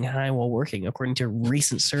occasionally getting high while working, according to a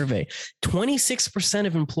recent survey. 26%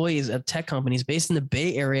 of employees of tech companies based in the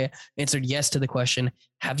Bay Area answered yes to the question,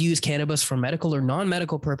 have you used cannabis for medical or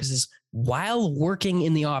non-medical purposes while working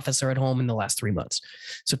in the office or at home in the last 3 months?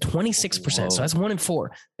 So 26%. Whoa. So that's 1 in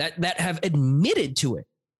 4 that have admitted to it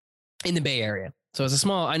in the Bay Area. So it's a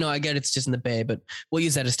small, I know, I get it's just in the Bay, but we'll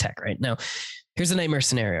use that as tech, right? Now, here's a nightmare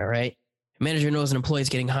scenario, right? A manager knows an employee is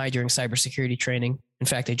getting high during cybersecurity training. In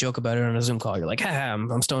fact, they joke about it on a Zoom call. You're like, haha,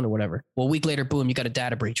 I'm stoned or whatever. Well, a week later, boom, you got a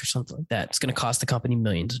data breach or something like that. It's going to cost the company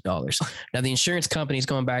millions of dollars. Now, the insurance company is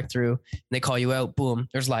going back through and they call you out. Boom,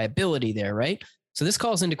 there's liability there, right? So this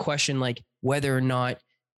calls into question like whether or not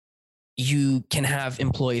you can have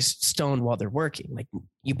employees stoned while they're working. Like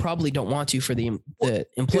you probably don't want to for the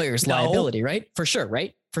employer's No. liability, right? For sure,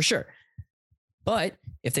 right? For sure. But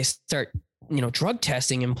if they start, drug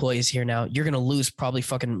testing employees here now, you're going to lose probably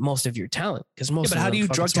fucking most of your talent because most. Yeah, but of how them do you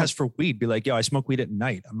fucking drug smoke. test for weed? Be like, yo, I smoke weed at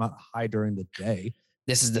night. I'm not high during the day.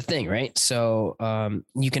 This is the thing, right? So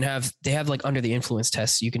they have like under the influence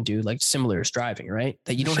tests you can do like similar as driving, right?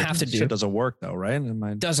 That you don't have to do. Shit doesn't work though, right?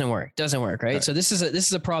 Doesn't work, right? Right. So this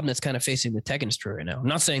is a problem that's kind of facing the tech industry right now. I'm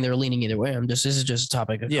not saying they're leaning either way. This is just a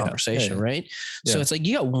topic of conversation, yeah. right? So Yeah. it's like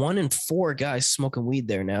you got 1 in 4 guys smoking weed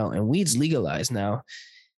there now, and weed's legalized now.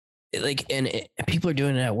 People are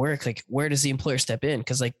doing it at work. Like, where does the employer step in?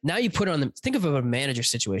 Because like now you put it on them. Think of a manager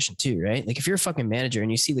situation too, right? Like if you're a fucking manager and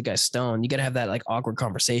you see the guy stoned, you got to have that like awkward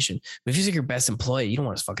conversation. But if he's like your best employee, you don't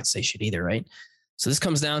want to fucking say shit either, right? So this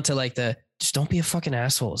comes down to like just don't be a fucking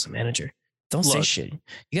asshole as a manager. Don't say Look, shit.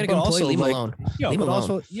 You got to but go employee, also, leave him like, alone. Yeah, Leave but him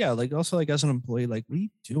alone. also, like as an employee, like, what are you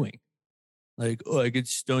doing? Like, oh, I get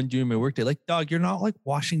stoned during my workday. Like, dog, you're not like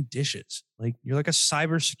washing dishes. Like, you're like a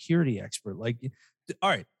cybersecurity expert. Like, all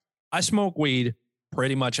right, I smoke weed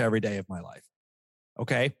pretty much every day of my life.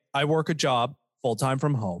 Okay, I work a job full time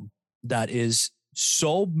from home that is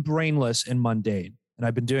so brainless and mundane, and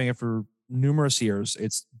I've been doing it for numerous years.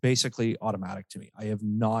 It's basically automatic to me. I have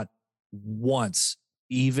not once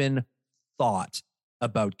even thought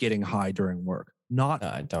about getting high during work. Not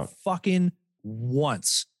I don't. fucking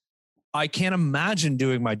once. I can't imagine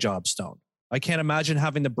doing my job stoned. I can't imagine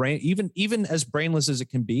having the brain, even as brainless as it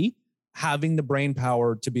can be, having the brain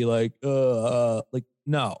power to be like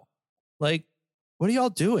no. Like, what are y'all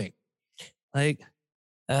doing? Like,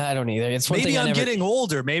 I don't either. It's one maybe thing I'm getting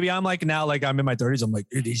older. Maybe I'm like now, like I'm in my 30s. I'm like,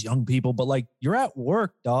 dude, these young people, but like you're at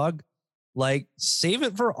work, dog. Like, save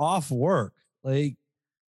it for off work. Like,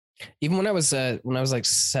 Even when I was like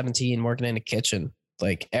 17 working in a kitchen,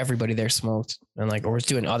 like everybody there smoked and like or was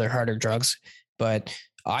doing other harder drugs. But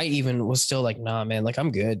I even was still like, nah, man, like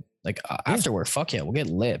I'm good. Like after work, fuck yeah, we'll get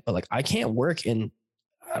lit. But like I can't work in,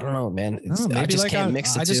 I don't know, man. I just can't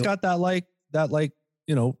mix the I just two. got that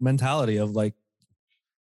mentality of like,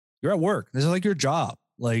 you're at work. This is like your job.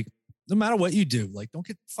 Like, no matter what you do, like, don't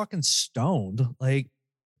get fucking stoned. Like,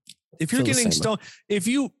 if you're Feel the getting same stoned, if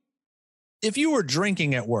you if you were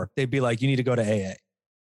drinking at work, they'd be like, you need to go to AA.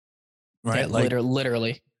 Right? Yeah, Like,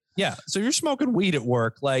 literally. yeah. So you're smoking weed at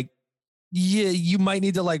work. Like, yeah, you might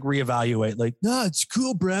need to like reevaluate. Like, no, it's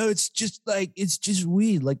cool, bro. It's just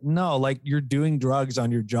weed. Like, no, like you're doing drugs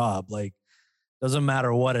on your job. Like, doesn't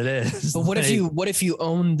matter what it is. But what if you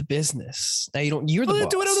own the business? Now you're the boss.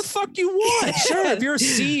 Do whatever the fuck you want. Sure. If you're a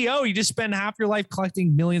CEO, you just spend half your life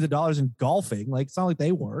collecting millions of dollars in golfing. Like, it's not like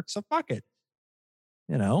they work. So fuck it.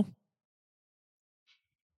 You know?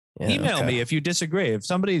 Yeah, Email me if you disagree. If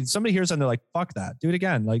somebody hears something, they're like, fuck that. Do it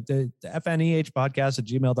again. Like the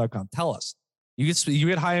fnehpodcast@gmail.com. Tell us. You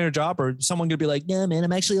get hired in a job, or someone could be like, no, man,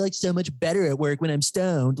 I'm actually like so much better at work when I'm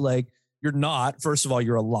stoned. Like, you're not. First of all,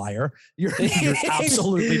 you're a liar. You're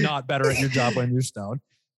absolutely not better at your job when you're stoned.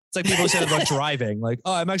 It's like people say about driving. Like,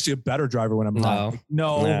 oh, I'm actually a better driver when I'm high. Like,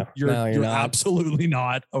 no, you're not. Absolutely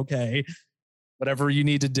not. Okay. Whatever you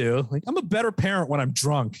need to do. Like, I'm a better parent when I'm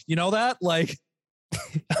drunk. You know that? Like,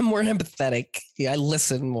 I'm more empathetic. Yeah, I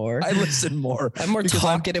listen more. I'm more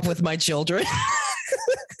talkative with my children.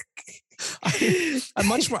 I'm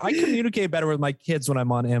much more. I communicate better with my kids when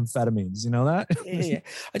I'm on amphetamines. You know that? Yeah.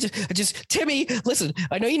 I just, Timmy, listen.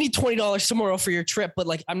 I know you need $20 tomorrow for your trip, but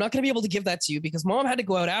like, I'm not going to be able to give that to you because Mom had to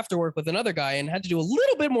go out after work with another guy and had to do a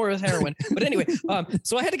little bit more with heroin. But anyway,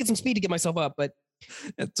 so I had to get some speed to get myself up. But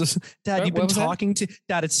it's just, Dad, you've been talking to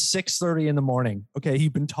Dad. It's 6:30 in the morning. Okay,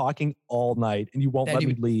 you've been talking all night, and you won't let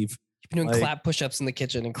me leave. You've been doing clap push-ups in the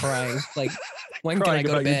kitchen and crying. Like, when can I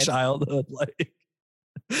go to bed? Your childhood, like.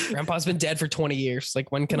 Grandpa's been dead for 20 years. Like,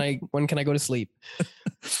 when can I go to sleep?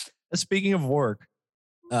 Speaking of work,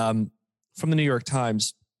 from the New York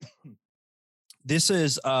Times, this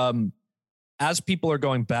is as people are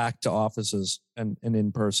going back to offices and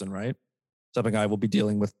in person, right? Something I will be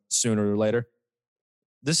dealing with sooner or later.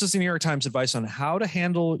 This is the New York Times advice on how to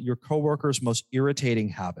handle your coworkers' most irritating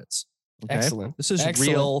habits. Okay? Excellent. This is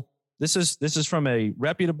real. This is from a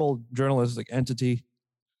reputable journalistic entity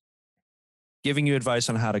giving you advice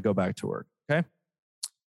on how to go back to work. Okay.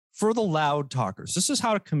 For the loud talkers, this is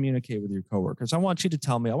how to communicate with your coworkers. I want you to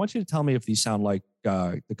tell me if these sound like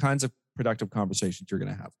the kinds of productive conversations you're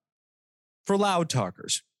going to have. For loud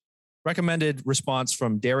talkers, recommended response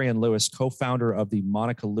from Darian Lewis, co-founder of the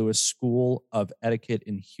Monica Lewis School of Etiquette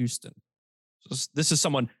in Houston. So this is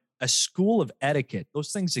someone, a school of etiquette.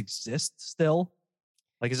 Those things exist still.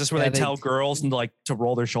 Like, is this where they tell girls and to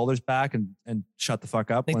roll their shoulders back and shut the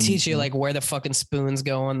fuck up? They teach you like where the fucking spoons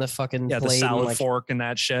go on the fucking plate, the salad and, fork and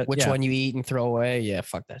that shit. Which one you eat and throw away. Yeah,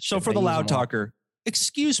 fuck that shit. So for the loud talker,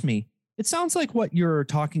 excuse me, it sounds like what you're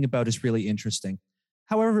talking about is really interesting.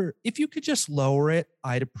 However, if you could just lower it,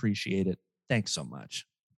 I'd appreciate it. Thanks so much.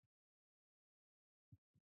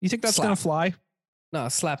 You think that's going to fly? No,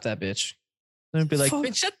 slap that bitch. And be like,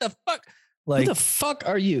 bitch, shut the fuck. Like, who the fuck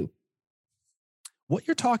are you? What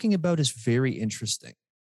you're talking about is very interesting.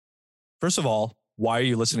 First of all, why are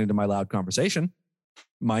you listening to my loud conversation?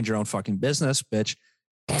 Mind your own fucking business, bitch.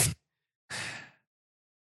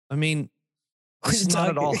 I mean, this is not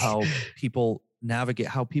at all how people navigate,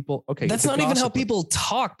 how people, okay. That's not even how people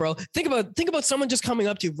talk, bro. Think about someone just coming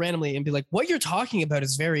up to you randomly and be like, what you're talking about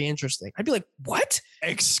is very interesting. I'd be like, what?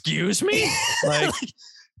 Excuse me? Like,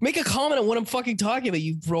 make a comment on what I'm fucking talking about,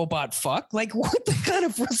 you robot fuck. Like, what the kind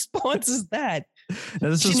of response is that? Now,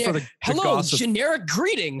 this is for the gossip. Generic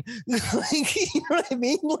greeting. Like, you know what I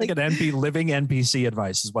mean? Like an living NPC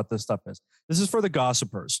advice is what this stuff is. This is for the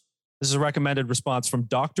gossipers. This is a recommended response from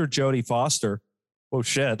Dr. Jodie Foster. Oh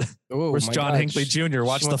shit. Where's John Hinckley Jr.?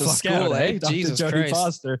 Watch the fuck out, eh? Dr. Jodie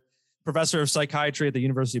Foster, professor of psychiatry at the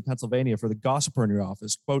University of Pennsylvania, for the gossiper in your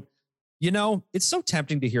office. Quote, it's so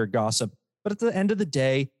tempting to hear gossip, but at the end of the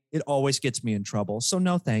day, it always gets me in trouble. So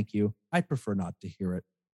no, thank you. I prefer not to hear it.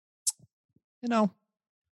 That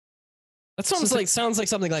sounds like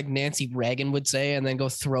something like Nancy Reagan would say, and then go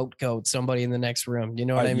throat goat somebody in the next room. You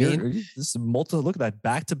know what I mean? This is look at that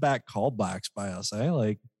back-to-back callbacks by us, eh?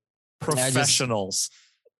 Like professionals.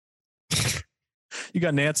 You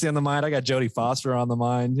got Nancy on the mind. I got Jodie Foster on the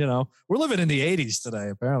mind. We're living in the 80s today,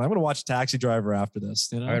 apparently. I'm going to watch Taxi Driver after this.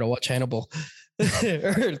 All right, I'll watch Hannibal.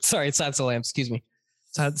 Sorry, it's Silence of the Lambs. Excuse me.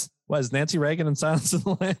 What is Nancy Reagan in Silence of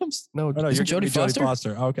the Lambs? No, you're Jodie Foster. Jodie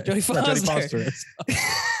Foster. Okay. Jodie Foster. Jodie Foster.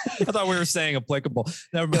 I thought we were saying applicable.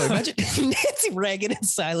 Never mind. Imagine Nancy Reagan in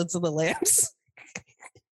Silence of the Lambs.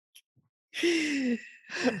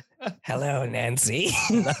 Hello, Nancy.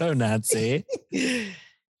 Hello, Nancy.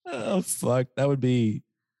 Oh, fuck. That'd be,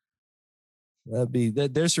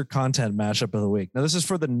 there's your content mashup of the week. Now, this is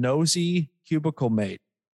for the nosy cubicle mate.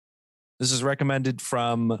 This is recommended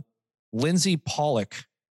from Lindsay Pollock,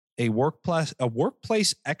 a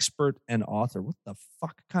workplace expert and author. What the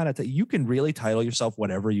fuck kind of you can really title yourself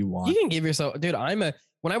whatever you want. You can give yourself, dude.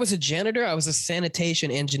 When I was a janitor, I was a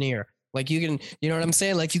sanitation engineer. Like you know what I'm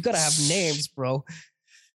saying? Like you gotta have names, bro.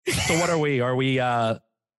 So what are we? Are we? I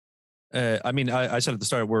mean, I said at the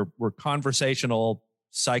start, we're conversational,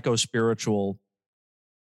 psycho-spiritual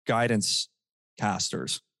guidance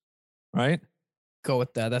casters, right? Go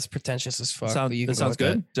with that. That's pretentious as fuck. That sounds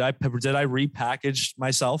good. Did I repackage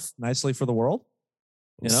myself nicely for the world?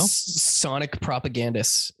 You know, sonic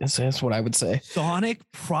propagandists. That's what I would say. Sonic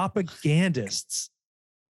propagandists.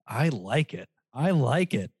 I like it.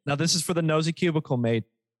 Now this is for the nosy cubicle mate.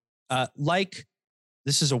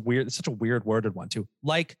 This is such a weird worded one too.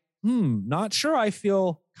 Like, not sure I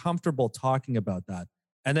feel comfortable talking about that.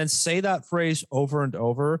 And then say that phrase over and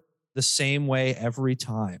over the same way every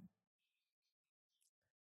time.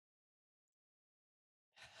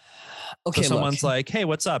 Okay. So someone's like, hey,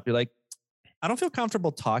 what's up? You're like, I don't feel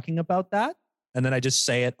comfortable talking about that. And then I just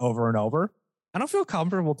say it over and over. I don't feel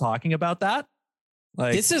comfortable talking about that.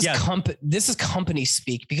 Like, this is company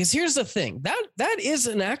speak, because here's the thing that is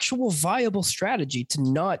an actual viable strategy to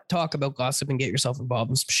not talk about gossip and get yourself involved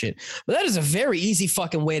in some shit. But that is a very easy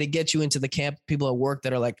fucking way to get you into the camp of people at work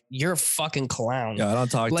that are like, you're a fucking clown. Yeah, I don't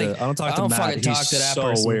talk to Matt. He's talk to that so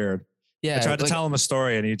person. Weird. Yeah, I tried to tell him a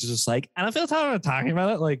story and he's just like, I don't feel talking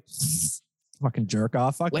about it. Like, fucking jerk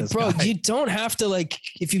off. Fuck like, this bro, guy. You don't have to, like,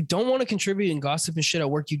 if you don't want to contribute and gossip and shit at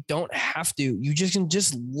work, you don't have to. You just can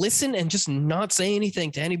just listen and just not say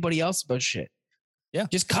anything to anybody else about shit. Yeah.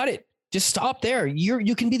 Just cut it. Just stop there.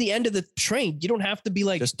 You can be the end of the train. You don't have to be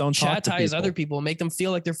like, just don't chastise other people and make them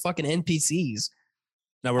feel like they're fucking NPCs.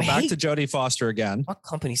 Now we're back to Jodie Foster again. What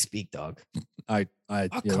company speak, dog? You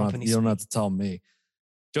don't have to tell me.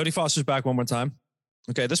 Jodie Foster's back one more time.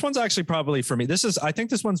 Okay, this one's actually probably for me. I think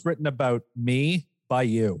this one's written about me by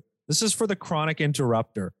you. This is for the chronic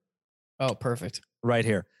interrupter. Oh, perfect. Right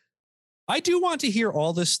here. I do want to hear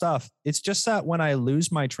all this stuff. It's just that when I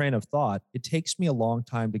lose my train of thought, it takes me a long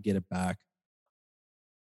time to get it back.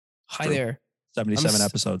 Hi there. 77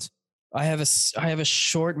 episodes. I have a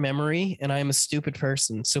short memory and I am a stupid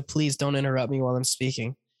person. So please don't interrupt me while I'm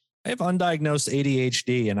speaking. I have undiagnosed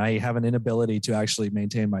ADHD and I have an inability to actually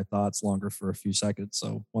maintain my thoughts longer for a few seconds.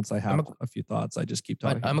 So once I have a few thoughts, I just keep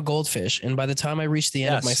talking. I'm a goldfish. And by the time I reach the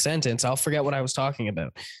end of my sentence, I'll forget what I was talking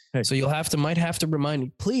about. Hey. So might have to remind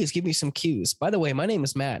me, please give me some cues. By the way, my name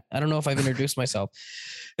is Matt. I don't know if I've introduced myself.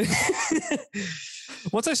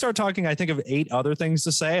 Once I start talking, I think of 8 other things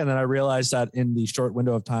to say. And then I realize that in the short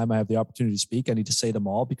window of time I have the opportunity to speak, I need to say them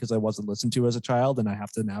all because I wasn't listened to as a child. And I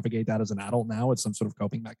have to navigate that as an adult now. It's some sort of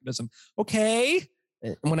coping mechanism. Okay.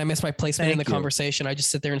 When I miss my placement in the conversation, I just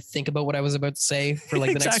sit there and think about what I was about to say for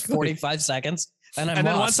like the next 45 seconds. And then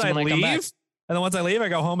once I leave, I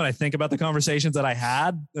go home and I think about the conversations that I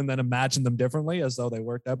had and then imagine them differently as though they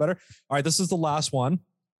worked out better. All right. This is the last one.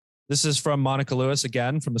 This is from Monica Lewis,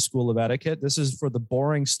 again, from the School of Etiquette. This is for the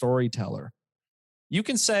boring storyteller. You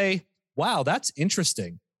can say, wow, that's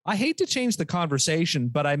interesting. I hate to change the conversation,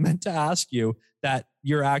 but I meant to ask you that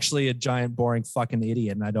you're actually a giant, boring fucking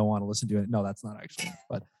idiot and I don't want to listen to it. No, that's not actually.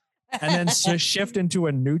 But and then shift into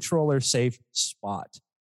a neutral or safe spot.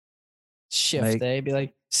 Be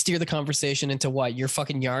like, steer the conversation into what? Your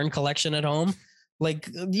fucking yarn collection at home? Like,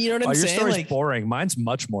 you know what I'm saying? Your story's like, boring. Mine's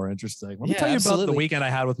much more interesting. Let me tell you about the weekend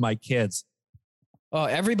I had with my kids. Oh,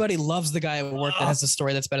 everybody loves the guy at work that has a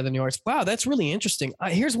story that's better than yours. Wow, that's really interesting.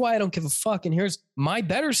 Here's why I don't give a fuck, and here's my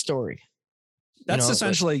better story. That's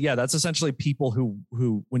essentially people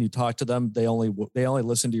who when you talk to them, they only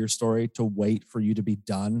listen to your story to wait for you to be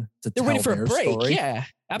done to tell their story. They're waiting for a break. Yeah,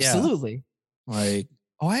 absolutely. Yeah. Like,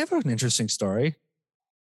 I have an interesting story.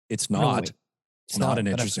 It's not. It's not an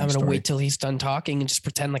interesting story. I'm going to wait till he's done talking and just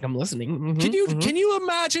pretend like I'm listening. Mm-hmm, Can you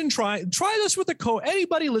imagine try this with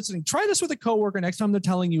anybody listening, try this with a coworker next time they're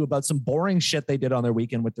telling you about some boring shit they did on their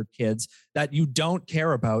weekend with their kids that you don't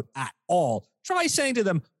care about at all. Try saying to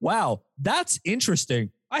them, wow, that's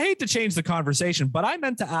interesting. I hate to change the conversation, but I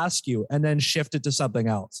meant to ask you, and then shift it to something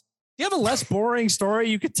else. Do you have a less boring story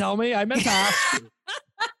you could tell me? I meant to ask you.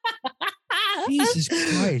 Jesus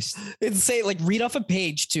Christ. And say, like, read off a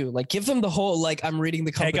page too. Like, give them the whole, like, I'm reading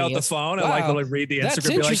the company. Take out the phone and like read the Instagram. That's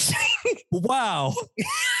interesting. Be like, wow.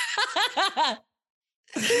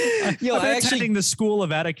 I'm attending the School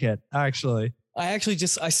of Etiquette, actually. I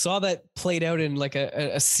saw that played out in like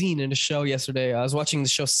a scene in a show yesterday. I was watching the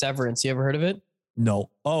show Severance. You ever heard of it?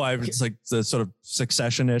 No. Oh, it's like the sort of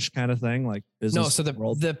Succession-ish kind of thing, like business. No, so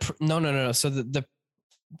no. So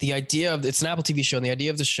the idea of, it's an Apple TV show, and the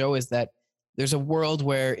idea of the show is that there's a world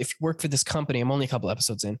where if you work for this company, I'm only a couple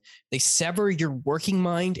episodes in, they sever your working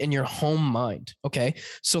mind and your home mind. Okay.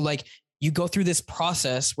 So like you go through this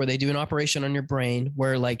process where they do an operation on your brain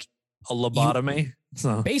where like A lobotomy.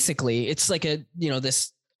 So, basically it's like a,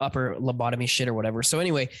 this upper lobotomy shit or whatever. So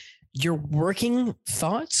anyway, your working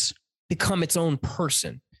thoughts become its own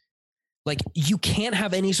person. Like you can't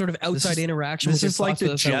have any sort of outside interaction with this your is like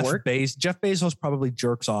thoughts the outside of work. Jeff Bezos probably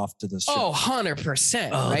jerks off to this show. Oh, 100%.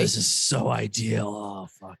 Oh, right? this is so ideal. Oh,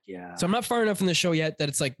 fuck yeah. So I'm not far enough in the show yet that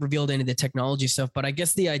it's like revealed any of the technology stuff, but I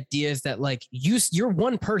guess the idea is that like you're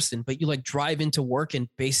one person, but you like drive into work and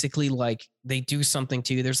basically like they do something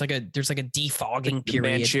to you. There's like a defogging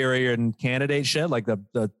period. Manchurian candidate shit, like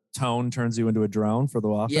the tone turns you into a drone for the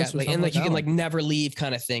office. Yeah, or like, something and like you that? can like never leave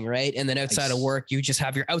kind of thing, right? And then outside of work, you just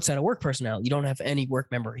have your outside of work personality. You don't have any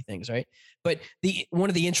work memory things, right? But one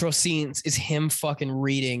of the intro scenes is him fucking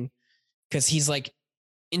reading because he's like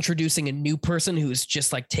introducing a new person who's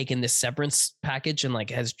just like taken this severance package and like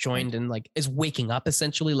has joined and like is waking up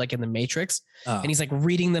essentially like in the Matrix. And he's like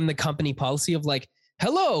reading them the company policy of like,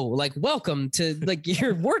 hello, like welcome to like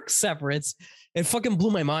your work severance. It fucking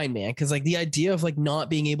blew my mind, man. Cause like the idea of like not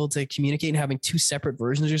being able to communicate and having two separate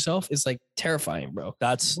versions of yourself is like terrifying, bro.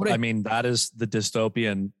 that is the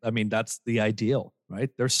dystopian. I mean, that's the ideal, right?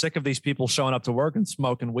 They're sick of these people showing up to work and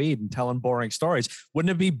smoking weed and telling boring stories. Wouldn't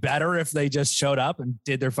it be better if they just showed up and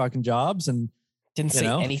did their fucking jobs and didn't say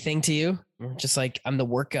anything to you? Just like, I'm the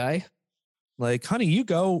work guy. Like, honey, you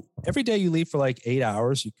go every day, you leave for like 8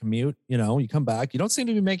 hours, you commute, you come back, you don't seem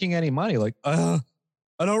to be making any money. Like, I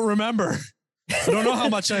don't remember. I don't know how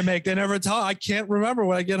much I make. They never tell. I can't remember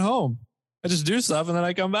when I get home. I just do stuff and then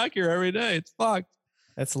I come back here every day. It's fucked.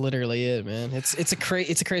 That's literally it, man. It's a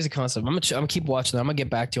crazy concept. I'm gonna keep watching that. I'm gonna get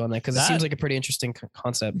back to you on that because it seems like a pretty interesting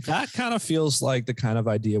concept. That kind of feels like the kind of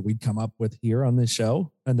idea we'd come up with here on this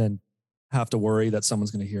show, and then have to worry that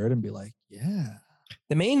someone's gonna hear it and be like, "Yeah."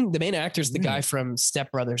 The main actor is the guy from Step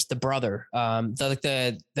Brothers, the brother,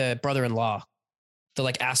 the brother-in-law, the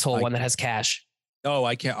like asshole one that has cash. Oh,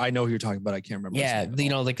 I know who you're talking about. I can't remember. Yeah,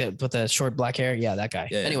 like with the short black hair. Yeah, that guy.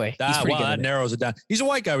 Yeah, anyway, that narrows it down. He's a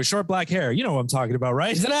white guy with short black hair. You know what I'm talking about,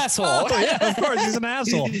 right? He's an asshole. Oh, yeah, of course, he's an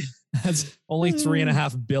asshole. That's only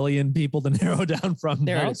 3.5 billion people to narrow down from.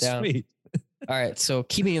 Narrow it down. Sweet. All right, so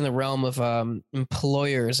keeping in the realm of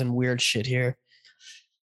employers and weird shit here.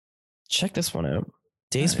 Check this one out.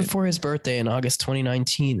 Days before his birthday in August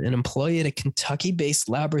 2019, an employee at a Kentucky-based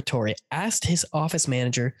laboratory asked his office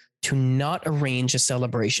manager to not arrange a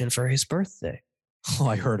celebration for his birthday. Oh,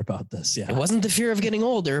 I heard about this. Yeah. It wasn't the fear of getting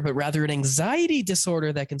older, but rather an anxiety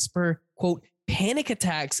disorder that can spur, quote, panic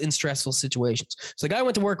attacks in stressful situations. So the guy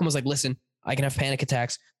went to work and was like, listen, I can have panic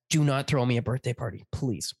attacks. Do not throw me a birthday party,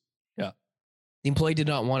 please. Yeah. The employee did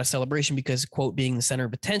not want a celebration because, quote, being the center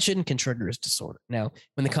of attention can trigger his disorder. Now,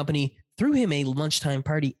 when the company threw him a lunchtime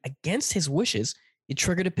party against his wishes, it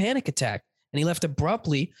triggered a panic attack, and he left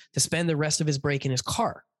abruptly to spend the rest of his break in his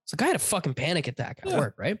car. So the guy had a fucking panic attack at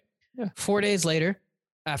work, right? Yeah. 4 days later,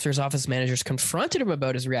 after his office managers confronted him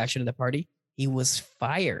about his reaction to the party, he was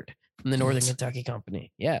fired from the Northern Kentucky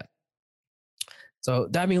company. Yeah. So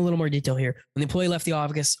diving a little more detail here. When the employee left the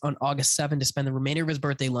office on August 7 to spend the remainder of his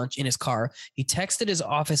birthday lunch in his car, he texted his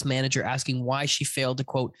office manager asking why she failed to,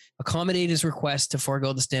 quote, accommodate his request to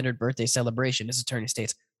forego the standard birthday celebration. His attorney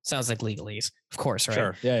states, sounds like legalese, of course, right?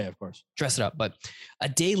 Sure. Yeah, of course. Dress it up. But a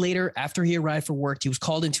day later, after he arrived for work, he was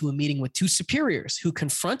called into a meeting with two superiors who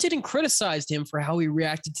confronted and criticized him for how he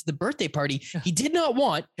reacted to the birthday party he did not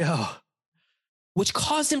want, which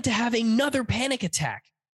caused him to have another panic attack.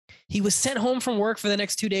 He was sent home from work for the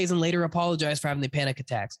next 2 days and later apologized for having the panic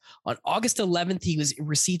attacks. On August 11th, he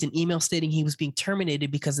received an email stating he was being terminated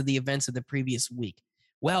because of the events of the previous week.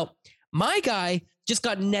 Well, my guy just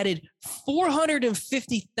got netted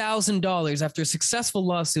 $450,000 after a successful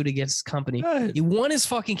lawsuit against his company. He won his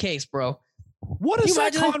fucking case, bro. What is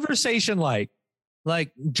that conversation like?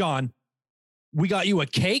 Like, John, we got you a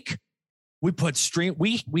cake. We put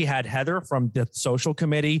we had Heather from the social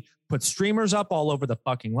committee put streamers up all over the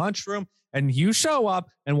fucking lunchroom, and you show up,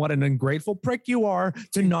 and what an ungrateful prick you are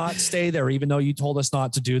to not stay there, even though you told us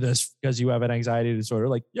not to do this because you have an anxiety disorder.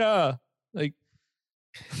 Like, yeah, like,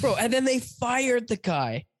 bro. And then they fired the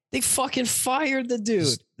guy. They fucking fired the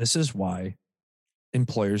dude. This is why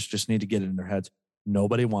employers just need to get it in their heads.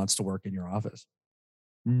 Nobody wants to work in your office.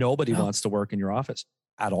 Nobody wants to work in your office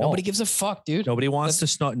at all. Nobody gives a fuck, dude. Nobody wants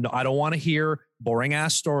to. No, I don't want to hear boring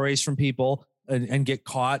ass stories from people and get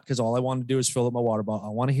caught because all I want to do is fill up my water bottle.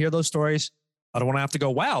 I want to hear those stories. I don't want to have to go,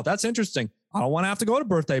 wow, that's interesting. I don't want to have to go to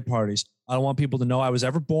birthday parties. I don't want people to know I was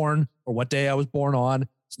ever born or what day I was born on.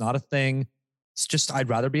 It's not a thing. It's just, I'd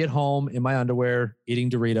rather be at home in my underwear, eating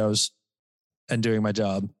Doritos and doing my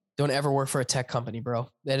job. Don't ever work for a tech company, bro.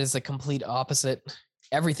 That is the complete opposite.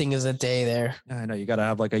 Everything is a day there. Yeah, I know you got to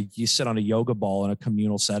have like you sit on a yoga ball in a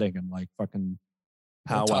communal setting and like fucking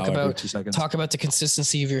powwow every 2 seconds. Talk about the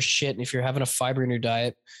consistency of your shit and if you're having a fiber in your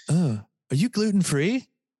diet. Are you gluten-free?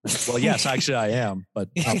 Well, yes, actually I am, but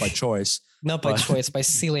not by choice. Not by choice, by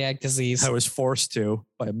celiac disease. I was forced to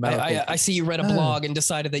by a medical. I see you read a blog and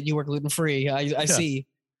decided that you were gluten-free. I see.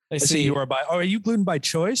 I see you are by. Oh, are you gluten by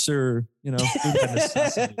choice or gluten by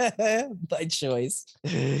necessity? By choice?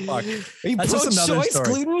 Fuck. Are you pro-choice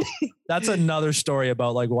gluten? That's another story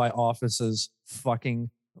about like why offices fucking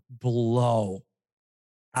blow,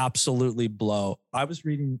 absolutely blow. I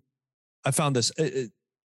found this.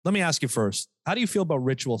 Let me ask you first. How do you feel about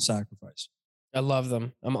ritual sacrifice? I love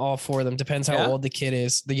them. I'm all for them. Depends how old the kid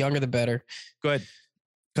is. The younger, the better. Good.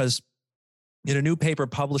 Because in a new paper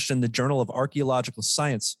published in the Journal of Archaeological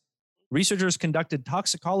Science, researchers conducted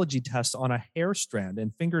toxicology tests on a hair strand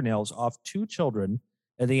and fingernails off 2 children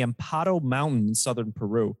in the Amparo Mountain in southern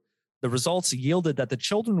Peru. The results yielded that the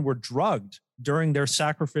children were drugged during their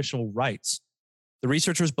sacrificial rites. The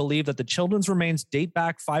researchers believe that the children's remains date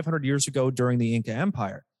back 500 years ago during the Inca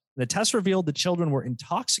Empire. The test revealed the children were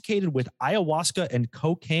intoxicated with ayahuasca and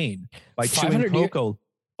cocaine by chewing cocoa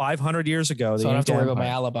 500 years ago. So I don't have to worry about my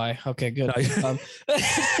alibi. Okay, good. They're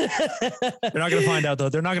not going to find out, though.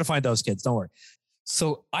 They're not going to find those kids. Don't worry.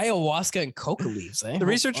 So ayahuasca and coca leaves, eh? The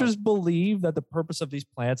researchers believe that the purpose of these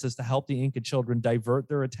plants is to help the Inca children divert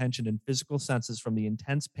their attention and physical senses from the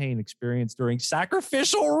intense pain experienced during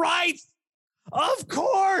sacrificial rites. Of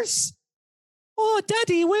course. Oh,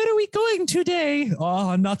 Daddy, where are we going today?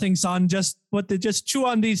 Oh, nothing, son. Just chew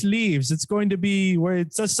on these leaves. It's going to be where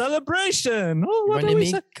it's a celebration. Oh, what do we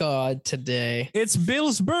say? God today. It's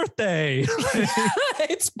Bill's birthday.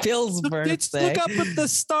 It's Bill's birthday. Look up at the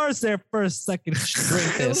stars there for a second.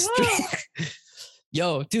 Drink this.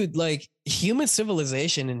 Yo, dude, like human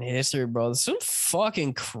civilization and history, bro. There's some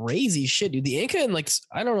fucking crazy shit, dude. The Inca and like,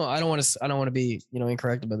 I don't know. I don't want to be,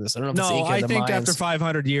 incorrect about this. I don't know if it's Inca. I think after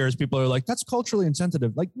 500 years, people are like, that's culturally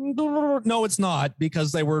insensitive. Like, no, it's not,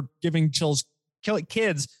 because they were giving kids.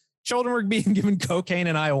 Children were being given cocaine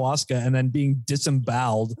and ayahuasca and then being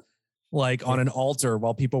disemboweled like on an altar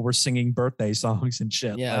while people were singing birthday songs and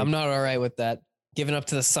shit. Yeah, I'm not all right with that. Giving up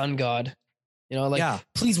to the sun god.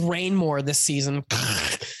 Please rain more this season.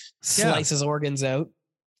 Slice his organs out.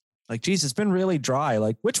 Like, geez, it's been really dry.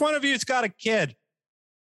 Like, which one of you's got a kid?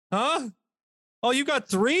 Huh? Oh, you got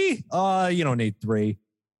 3? You don't need 3.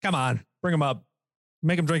 Come on, bring them up.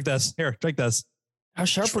 Make them drink this. Here, drink this. How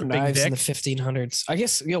sharp were knives in the 1500s? I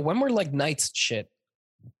guess, when were like knights and shit?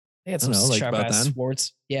 They had some sharp ass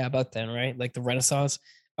swords. Yeah, about then, right? Like the Renaissance.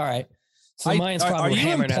 All right. So the Mayans probably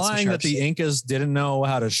are you implying that the Incas didn't know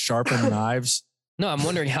how to sharpen knives? No, I'm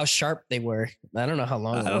wondering how sharp they were. I don't know how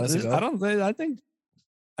long it was ago.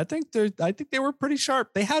 I think they were pretty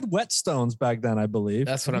sharp. They had whetstones back then, I believe.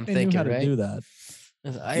 That's what I'm thinking. Knew how to do that.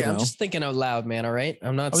 I'm just thinking out loud, man. All right,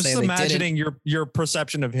 I'm not saying. I was just imagining your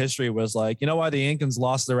perception of history was like, why the Incans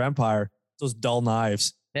lost their empire? Those dull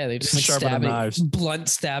knives. Yeah, they just sharpen knives, blunt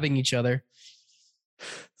stabbing each other.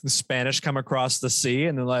 The Spanish come across the sea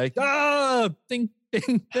and they're like, ding,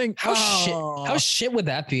 ding, ding. How shit would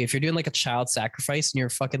that be if you're doing like a child sacrifice and you're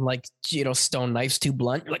fucking like, stone knives too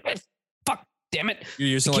blunt? You're like, fuck, damn it. You're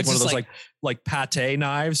using like one of those like pate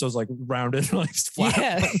knives. Those like rounded, like flat.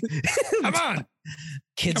 Yeah. Come on.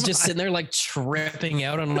 Kids just sitting there like tripping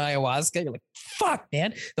out on ayahuasca. You're like, fuck,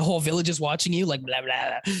 man. The whole village is watching you like, blah,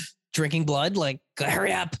 blah, blah. Drinking blood. Like,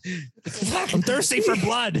 hurry up. I'm thirsty for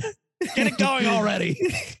blood. Get it going already.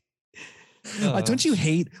 Don't you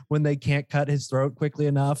hate when they can't cut his throat quickly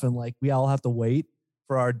enough and like we all have to wait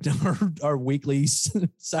for our weekly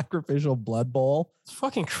sacrificial blood bowl? It's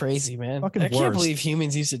fucking crazy, man. I can't believe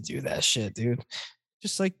humans used to do that shit, dude.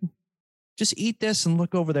 Just eat this and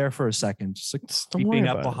look over there for a second. Just like creeping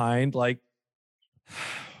up behind, like, oh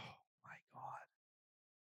my God.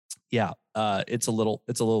 Yeah, it's a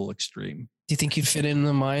little extreme. Do you think you'd fit in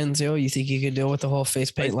the Mayans, yo? You think you could deal with the whole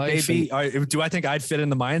face paint life? Do I think I'd fit in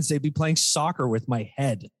the Mayans? They'd be playing soccer with my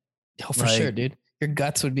head. Oh, for sure, dude. Your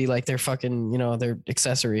guts would be like their fucking, their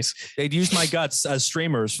accessories. They'd use my guts as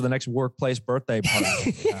streamers for the next workplace birthday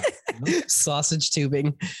party. Sausage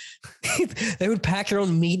tubing. They would pack their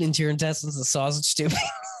own meat into your intestines and sausage tubing.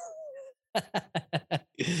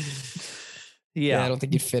 Yeah, I don't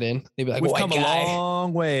think you'd fit in. They'd be like, we've come a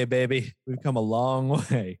long way, baby. We've come a long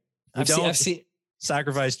way. I've seen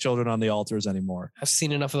sacrifice children on the altars anymore. I've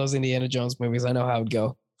seen enough of those Indiana Jones movies. I know how it'd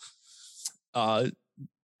go.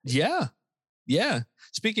 Yeah.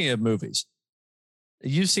 Speaking of movies,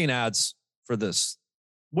 You've seen ads for this.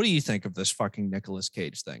 What do you think of this fucking Nicolas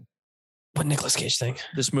Cage thing? What Nicolas Cage thing?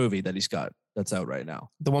 This movie that he's got that's out right now.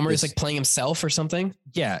 The one where he's like playing himself or something?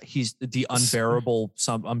 Yeah, he's the unbearable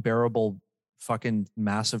fucking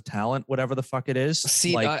massive talent, whatever the fuck it is.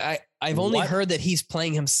 See, like, I've only heard that he's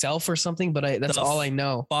playing himself or something, but that's all I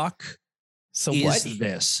know. Fuck. So is what?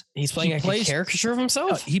 This? He's playing a caricature of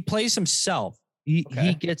himself? He plays himself. He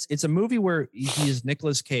gets, it's a movie where he is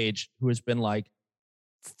Nicolas Cage, who has been like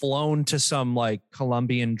flown to some like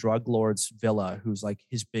Colombian drug lord's villa, who's like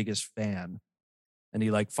his biggest fan. And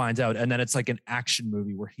he like finds out, and then it's like an action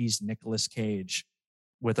movie where he's Nicolas Cage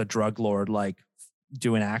with a drug lord, like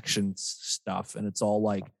doing action stuff. And it's all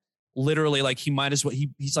like literally like he might as well,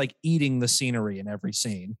 he's like eating the scenery in every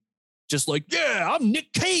scene. Just like, yeah, I'm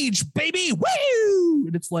Nick Cage, baby. Woo!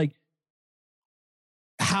 And it's like,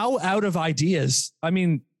 how out of ideas? I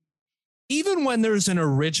mean, even when there's an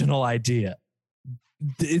original idea,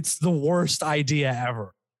 it's the worst idea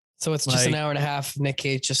ever. So it's just an hour and a half, Nick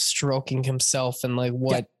Cage just stroking himself and like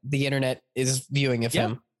what the internet is viewing of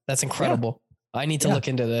him. That's incredible. I need to look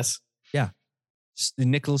into this. Yeah.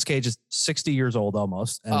 Nicolas Cage is 60 years old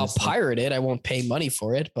almost. And I'll pirate it. I won't pay money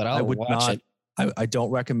for it, but I would watch it. I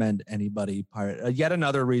don't recommend anybody pirate. Yet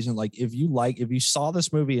another reason, like if you saw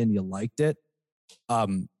this movie and you liked it,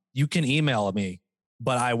 you can email me,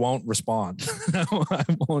 but I won't respond. I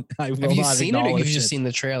will Have you seen it, or you've just seen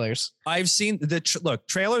the trailers? I've seen look,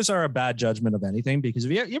 trailers are a bad judgment of anything, because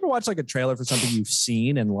if you ever watch like a trailer for something you've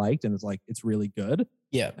seen and liked and it's like, it's really good.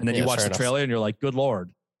 Yeah. And then you watch the trailer and you're like, good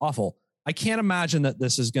Lord, awful. I can't imagine that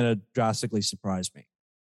this is going to drastically surprise me.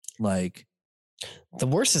 Like, the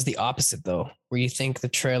worst is the opposite though, where you think the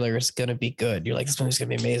trailer is going to be good. You're like, this movie's going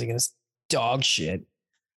to be amazing. And it's dog shit.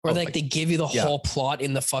 Or like they give you the whole plot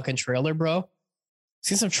in the fucking trailer, bro.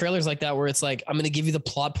 Seen some trailers like that where it's like, I'm going to give you the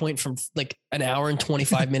plot point from like an hour and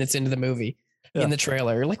 25 minutes into the movie in the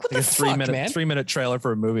trailer. You're like, what the fuck, man? 3-minute trailer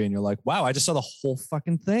for a movie. And you're like, wow, I just saw the whole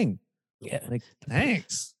fucking thing. Yeah. Like,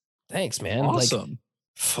 thanks, man. Awesome. Like,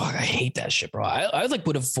 fuck, I hate that shit, bro. I like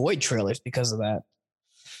would avoid trailers because of that.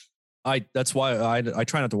 That's why I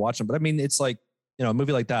try not to watch them. But I mean, it's like, you know, a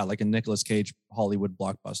movie like that, like a Nicolas Cage Hollywood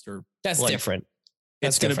blockbuster. That's like, different.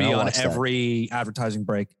 It's going to be on every advertising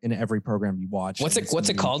break in every program you watch. What's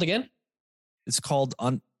it called again? It's called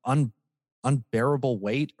Unbearable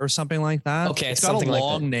Weight or something like that. Okay. It's got a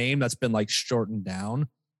long name that's been like shortened down,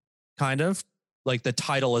 kind of. Like the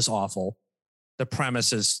title is awful. The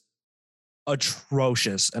premise is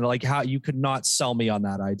atrocious. And like how you could not sell me on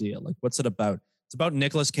that idea. Like, what's it about? It's about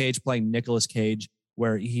Nicolas Cage playing Nicolas Cage,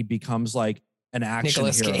 where he becomes like an action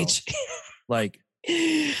hero. Cage. Like,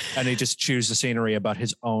 and he just chews the scenery about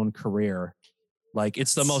his own career. Like,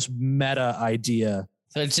 it's the most meta idea.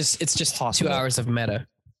 So it's just possible. 2 hours of meta.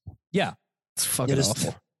 Yeah. It's fucking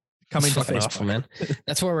awful. Coming to Facebook. Awful, man.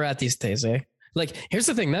 That's where we're at these days, eh? Like, here's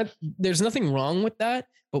the thing, that there's nothing wrong with that,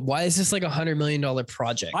 but why is this like $100 million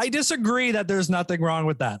project? I disagree that there's nothing wrong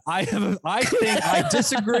with that. I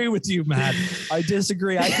disagree with you, Matt. I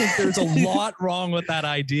disagree. I think there's a lot wrong with that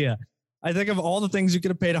idea. I think of all the things you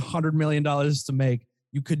could have paid $100 million to make,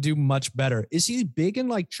 you could do much better. Is he big in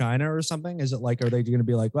like China or something? Is it like, are they going to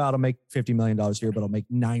be like, well, it'll make $50 million here, but I'll make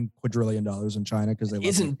 $9 quadrillion in China because they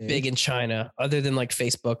isn't big in China other than like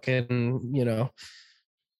Facebook and, you know,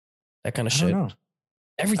 that kind of shit.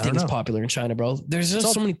 Everything's popular in China, bro. There's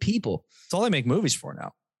just so many people. It's all they make movies for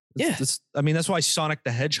now. Yeah. I mean, that's why Sonic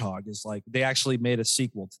the Hedgehog is like, they actually made a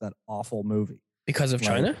sequel to that awful movie. Because of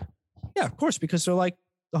China? Yeah, of course. Because they're like,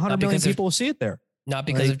 100 million people will see it there. Not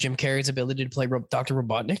because of Jim Carrey's ability to play Dr.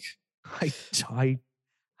 Robotnik? I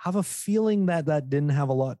have a feeling that didn't have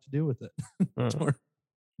a lot to do with it.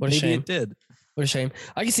 What a shame. It did. What a shame.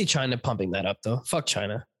 I can see China pumping that up, though. Fuck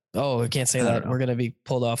China. Oh, I can't say that. We're going to be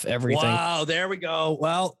pulled off everything. Wow, there we go.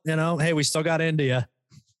 Well, you know, hey, we still got India.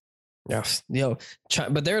 Yeah.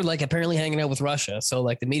 But they're like apparently hanging out with Russia. So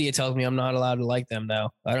like the media tells me I'm not allowed to like them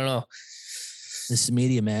now. I don't know. This is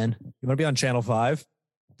media, man. You want to be on Channel 5?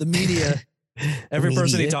 The media. Every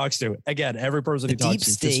person he talks to. Again, every person he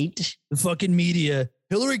talks to. Deep state. The fucking media.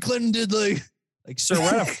 Hillary Clinton did like, sir,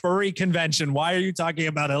 we're at a furry convention. Why are you talking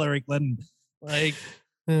about Hillary Clinton? Like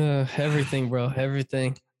everything, bro.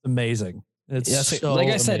 Everything. Amazing. It's so like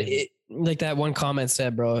I said, like that one comment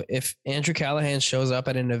said, bro, if Andrew Callahan shows up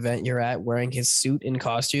at an event you're at wearing his suit and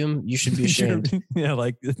costume, you should be ashamed. Yeah,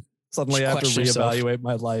 like suddenly I have to reevaluate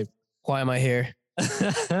my life. Why am I here?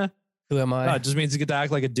 Who am I? No, it just means you get to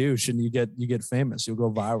act like a douche and you get famous. You'll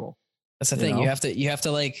go viral. That's the thing. You have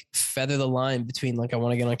to like feather the line between like I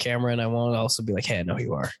want to get on camera and I want to also be like, hey, I know who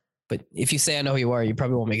you are. But if you say I know who you are, you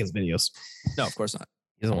probably won't make his videos. No, of course not.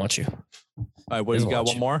 He doesn't want you. All right, well, you got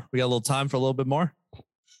one more? We got a little time for a little bit more?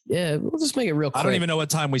 Yeah, we'll just make it real quick. I don't even know what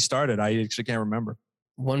time we started. I actually can't remember.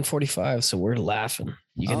 1:45, so we're laughing.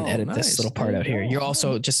 You can edit this nice. little part out here. You're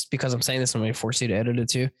also, just because I'm saying this, I'm going to force you to edit it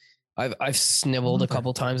too. I've snivelled a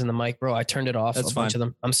couple times in the mic, bro. I turned it off. That's a bunch fine. of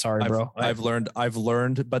them. I'm sorry, bro. I've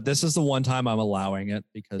learned, but this is the one time I'm allowing it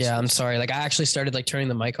because Yeah, I'm sorry. Like I actually started like turning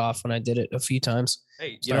the mic off when I did it a few times.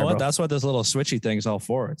 Hey, you Sorry, know what? bro. That's what this little switchy thing's all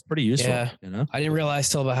for. It's pretty useful. Yeah. You know? I didn't realize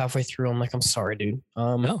till about halfway through. I'm like, I'm sorry, dude.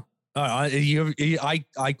 No.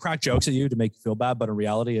 I crack jokes at you to make you feel bad, but in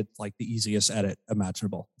reality, it's like the easiest edit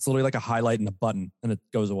imaginable. It's literally like a highlight and a button, and it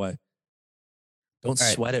goes away. Don't All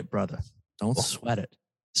right. sweat it, brother. Don't sweat it.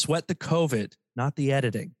 Sweat the COVID, not the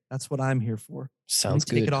editing. That's what I'm here for. Sounds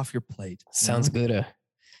Take good. it off your plate. Sounds good. All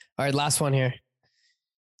right, last one here.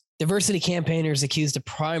 Diversity campaigners accused a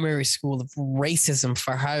primary school of racism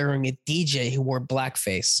for hiring a DJ who wore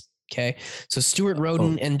blackface. Okay. So Stuart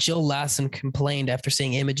Roden and Jill Lassen complained after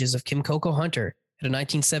seeing images of Kim Coco Hunter at a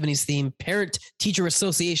 1970s themed parent teacher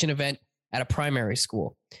association event at a primary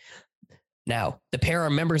school. Now, the pair are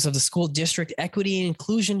members of the school district equity and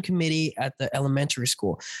inclusion committee at the elementary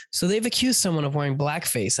school. So they've accused someone of wearing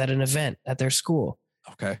blackface at an event at their school.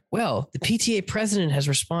 Okay. Well, the PTA president has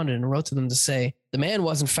responded and wrote to them to say the man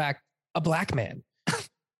was in fact a black man.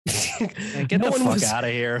 Man, get the fuck out of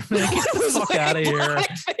here. Man, get the fuck out of here.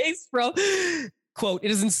 Blackface, bro. Quote, it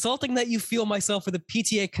is insulting that you feel myself or the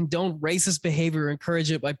PTA condone racist behavior or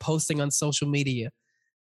encourage it by posting on social media.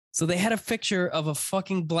 So they had a picture of a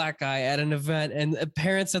fucking black guy at an event, and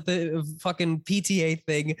parents at the fucking PTA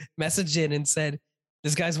thing messaged in and said,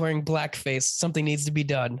 this guy's wearing blackface. Something needs to be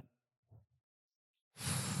done.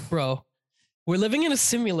 Bro, we're living in a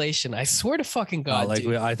simulation. I swear to fucking God.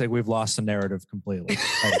 I think we've lost the narrative completely.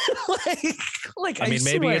 Like I mean,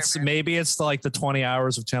 swear, maybe it's like the 20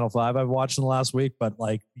 hours of Channel 5 I've watched in the last week, but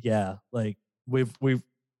like, yeah, like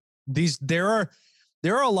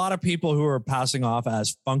there are a lot of people who are passing off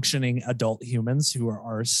as functioning adult humans who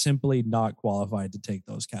are simply not qualified to take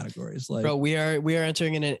those categories. Like, bro, we are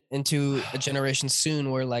entering into a generation soon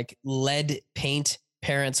where like lead paint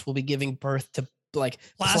parents will be giving birth to like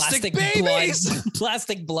Plastic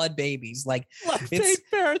plastic blood babies. Like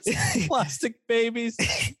plastic parents, plastic babies.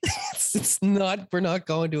 It's not. We're not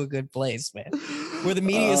going to a good place, man. Where the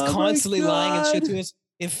media is constantly lying and shit to us.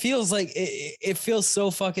 It feels like it feels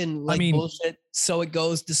so fucking like bullshit. So it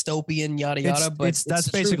goes dystopian, yada yada. But that's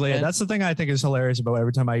basically it. That's the thing I think is hilarious about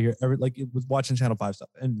every time I hear was watching Channel 5 stuff,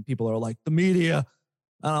 and people are like the media.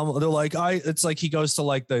 They're like it's like he goes to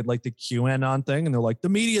like the QAnon thing, and they're like the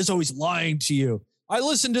media is always lying to you. I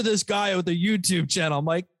listened to this guy with a YouTube channel. I'm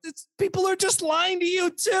like, people are just lying to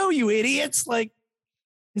you too, you idiots. Like,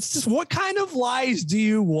 it's just what kind of lies do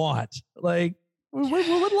you want? Like,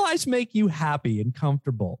 what lies make you happy and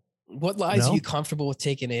comfortable? What lies are you comfortable with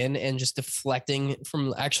taking in and just deflecting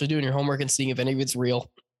from actually doing your homework and seeing if any of it's real?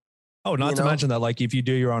 Oh, not to mention that, like, if you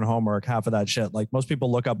do your own homework, half of that shit, like most people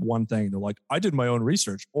look up one thing. They're like, I did my own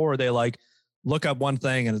research. Or they like look up one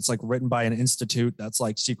thing and it's like written by an institute that's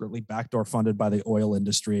like secretly backdoor funded by the oil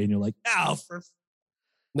industry. And you're like,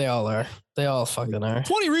 they all are. They all fucking are.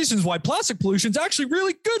 20 reasons why plastic pollution is actually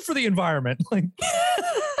really good for the environment. Like,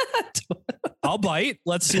 I'll bite.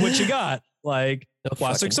 Let's see what you got. Like,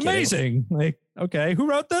 plastic's amazing. Like, okay, who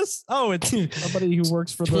wrote this? Oh, it's somebody who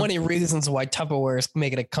works for 20 reasons why Tupperware is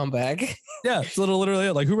making a comeback. Yeah, it's literally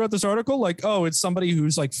it. Like, who wrote this article? Like, oh, it's somebody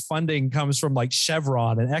whose like funding comes from like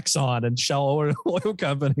Chevron and Exxon and Shell oil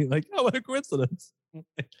company. Like, oh, what a coincidence.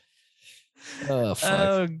 Oh, fuck.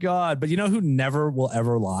 Oh God. But you know who never will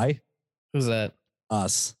ever lie? Who's that?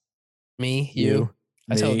 Us. Me, you.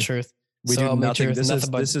 I tell the truth. We do nothing.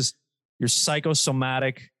 This is your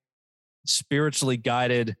psychosomatic, spiritually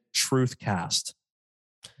guided truth cast.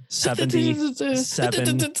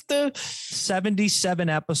 77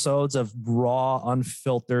 episodes of raw,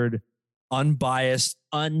 unfiltered, unbiased,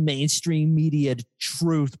 unmainstream media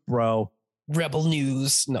truth, bro. Rebel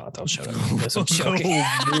News. No, don't shut up. I'm joking.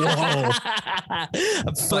 Whoa.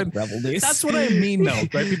 Fuck Rebel News. That's what I mean, though,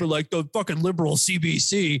 right? People are like, the fucking liberal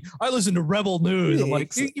CBC. I listen to Rebel News. I'm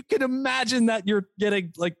like, you can imagine that you're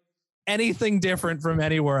getting like anything different from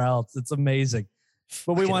anywhere else. It's amazing.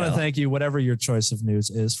 But we want to thank you, whatever your choice of news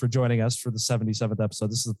is, for joining us for the 77th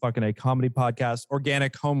episode. This is fucking a comedy podcast,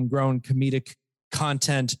 organic, homegrown, comedic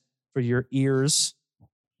content for your ears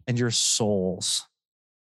and your souls.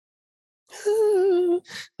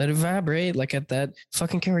 Let it vibrate like at that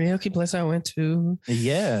fucking karaoke place I went to.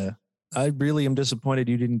 Yeah. I really am disappointed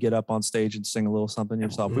you didn't get up on stage and sing a little something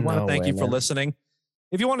yourself. We want to thank you for listening.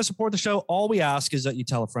 If you want to support the show, all we ask is that you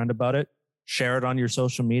tell a friend about it, share it on your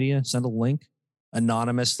social media, send a link.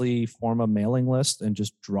 anonymously form a mailing list and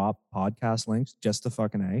just drop podcast links just to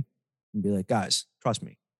fucking A and be like, guys, trust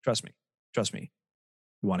me.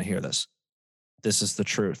 You want to hear this? This is the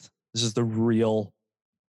truth. This is the real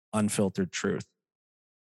unfiltered truth.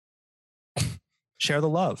 Share the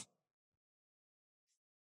love.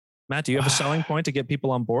 Matt, do you have a selling point to get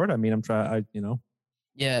people on board? I mean, I'm trying,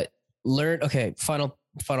 Yeah. Learn. Okay. Final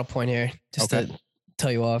point here. Just to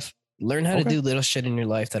tell you off. Learn how to do little shit in your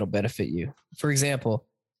life that'll benefit you. For example,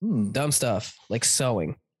 dumb stuff like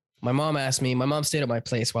sewing. My mom stayed at my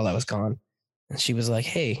place while I was gone. And she was like,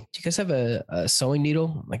 hey, do you guys have a sewing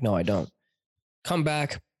needle? I'm like, no, I don't. Come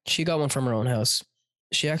back. She got one from her own house.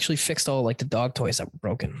 She actually fixed all like the dog toys that were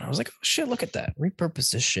broken. I was like, oh shit, look at that.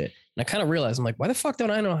 Repurpose this shit. And I kind of realized, I'm like, why the fuck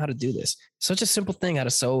don't I know how to do this? Such a simple thing, how to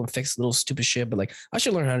sew and fix little stupid shit, but like, I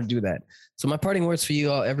should learn how to do that. So my parting words for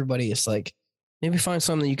you all, everybody, is like, maybe find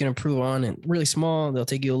something that you can improve on and really small. They'll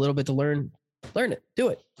take you a little bit to learn. Learn it, do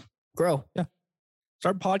it, grow. Yeah.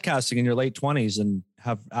 Start podcasting in your late 20s and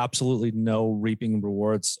have absolutely no reaping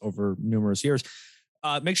rewards over numerous years.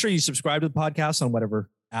 Make sure you subscribe to the podcast on whatever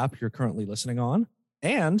app you're currently listening on.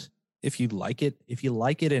 And if you like it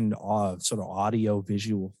in sort of audio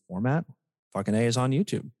visual format, fucking A is on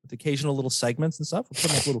YouTube with occasional little segments and stuff. We're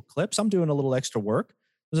putting up little clips. I'm doing a little extra work.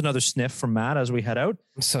 There's another sniff from Matt as we head out.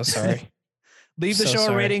 I'm so sorry. Leave the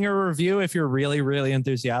show a rating or a review if you're really, really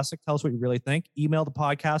enthusiastic. Tell us what you really think. Email the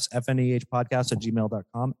podcast,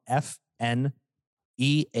 fnehpodcast@gmail.com,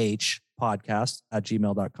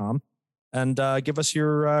 fnehpodcast@gmail.com. And give us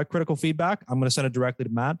your critical feedback. I'm going to send it directly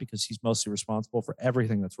to Matt because he's mostly responsible for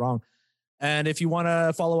everything that's wrong. And if you want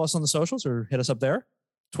to follow us on the socials or hit us up there,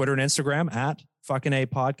 Twitter and Instagram at fucking A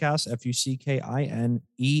podcast, FUCKINEH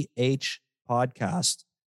podcast.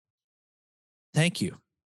 Thank you.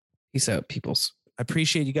 Peace out, peoples. I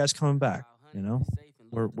appreciate you guys coming back.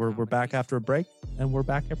 We're back after a break, and we're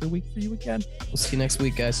back every week for you again. We'll see you next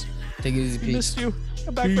week, guys. Take it easy. Peace. Missed you.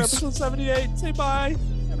 Come back for episode 78. Say bye.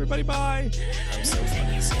 Everybody, bye. I'm so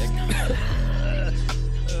fucking sick.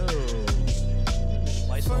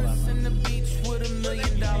 First in the beach with $1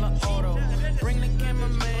 million auto. Bring the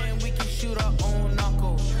cameraman, we can shoot our own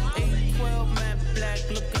knuckle. 812 matte black,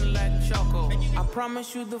 looking like Choco. I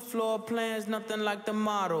promise you the floor plan's nothing like the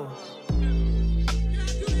model.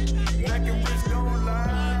 Black and rich don't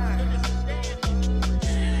lie.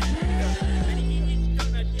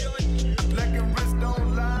 Black and rich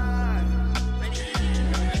don't lie.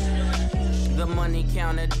 The money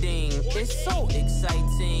counter ding, it's so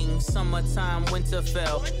exciting. Summertime,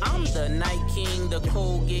 Winterfell, I'm the night king, the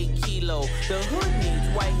Colgate kilo. The hood needs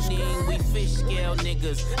whitening, we fish scale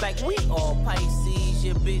niggas, like we all Pisces.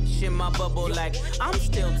 Your bitch in my bubble, like I'm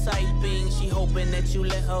still typing. She hoping that you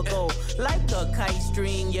let her go, like a kite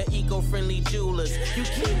string. Your eco-friendly jewelers, you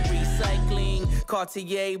keep recycling.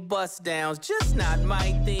 Cartier bust downs, just not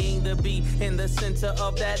my thing. To be in the center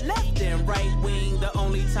of that left and right wing. The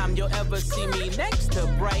only time you'll ever see me next to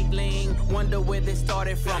Breitling. Wonder where this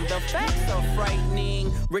started from, the facts are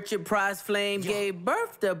frightening. Richard Price Flame gave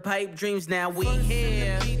birth to pipe dreams, now we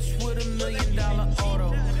here. Beach with $1 million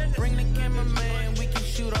auto. Bring the cameraman, we can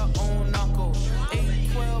shoot our own knuckle.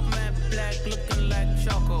 812 matte black, looking like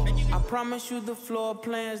Choco. I promise you the floor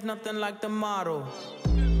plan's nothing like the model.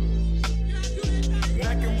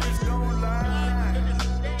 Black and rich don't lie.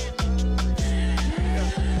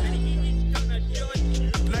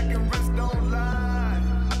 Black and rich don't lie.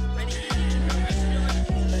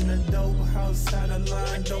 And a dope house had a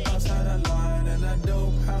line, dope house had a line. And a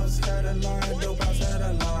dope house had a line, dope house had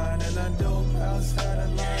a line. And a dope house had a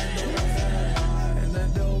line, dope house had a line. And a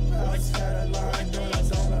dope house had a line, dope house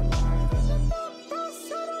had a line.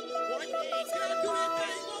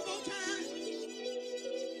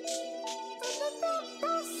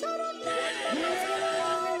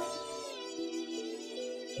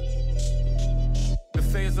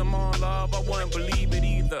 I'm on love, I wouldn't believe it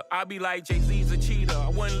either. I be like Jay-Z's a cheater, I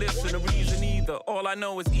wouldn't listen to reason either. All I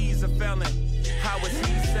know is he's a felon. How is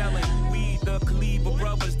he selling? We the Kaliber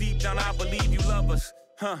brothers, deep down I believe you love us.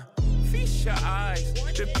 Feast your eyes,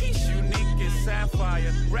 the piece unique is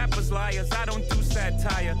sapphire. Rappers liars, I don't do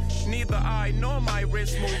satire. Neither I nor my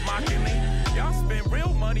wrist move mockingly. Y'all spend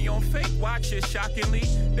real money on fake watches, shockingly.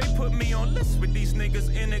 They put me on lists with these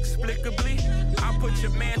niggas inexplicably. I put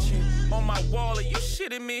your mansion on my wall, are you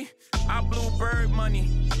shitting me? I blew bird money,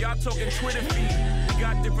 y'all talking Twitter feed. We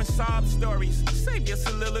got different sob stories, save your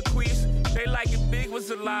soliloquies. They like if Big was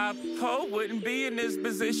alive, Ho wouldn't be in this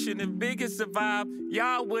position. If Big had survived,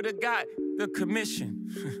 y'all would've got the commission.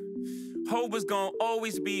 Ho was gonna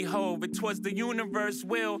always be Hov. It was the universe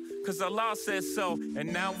will, cause Allah said so.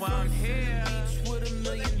 And now I'm here. With $1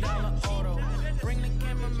 million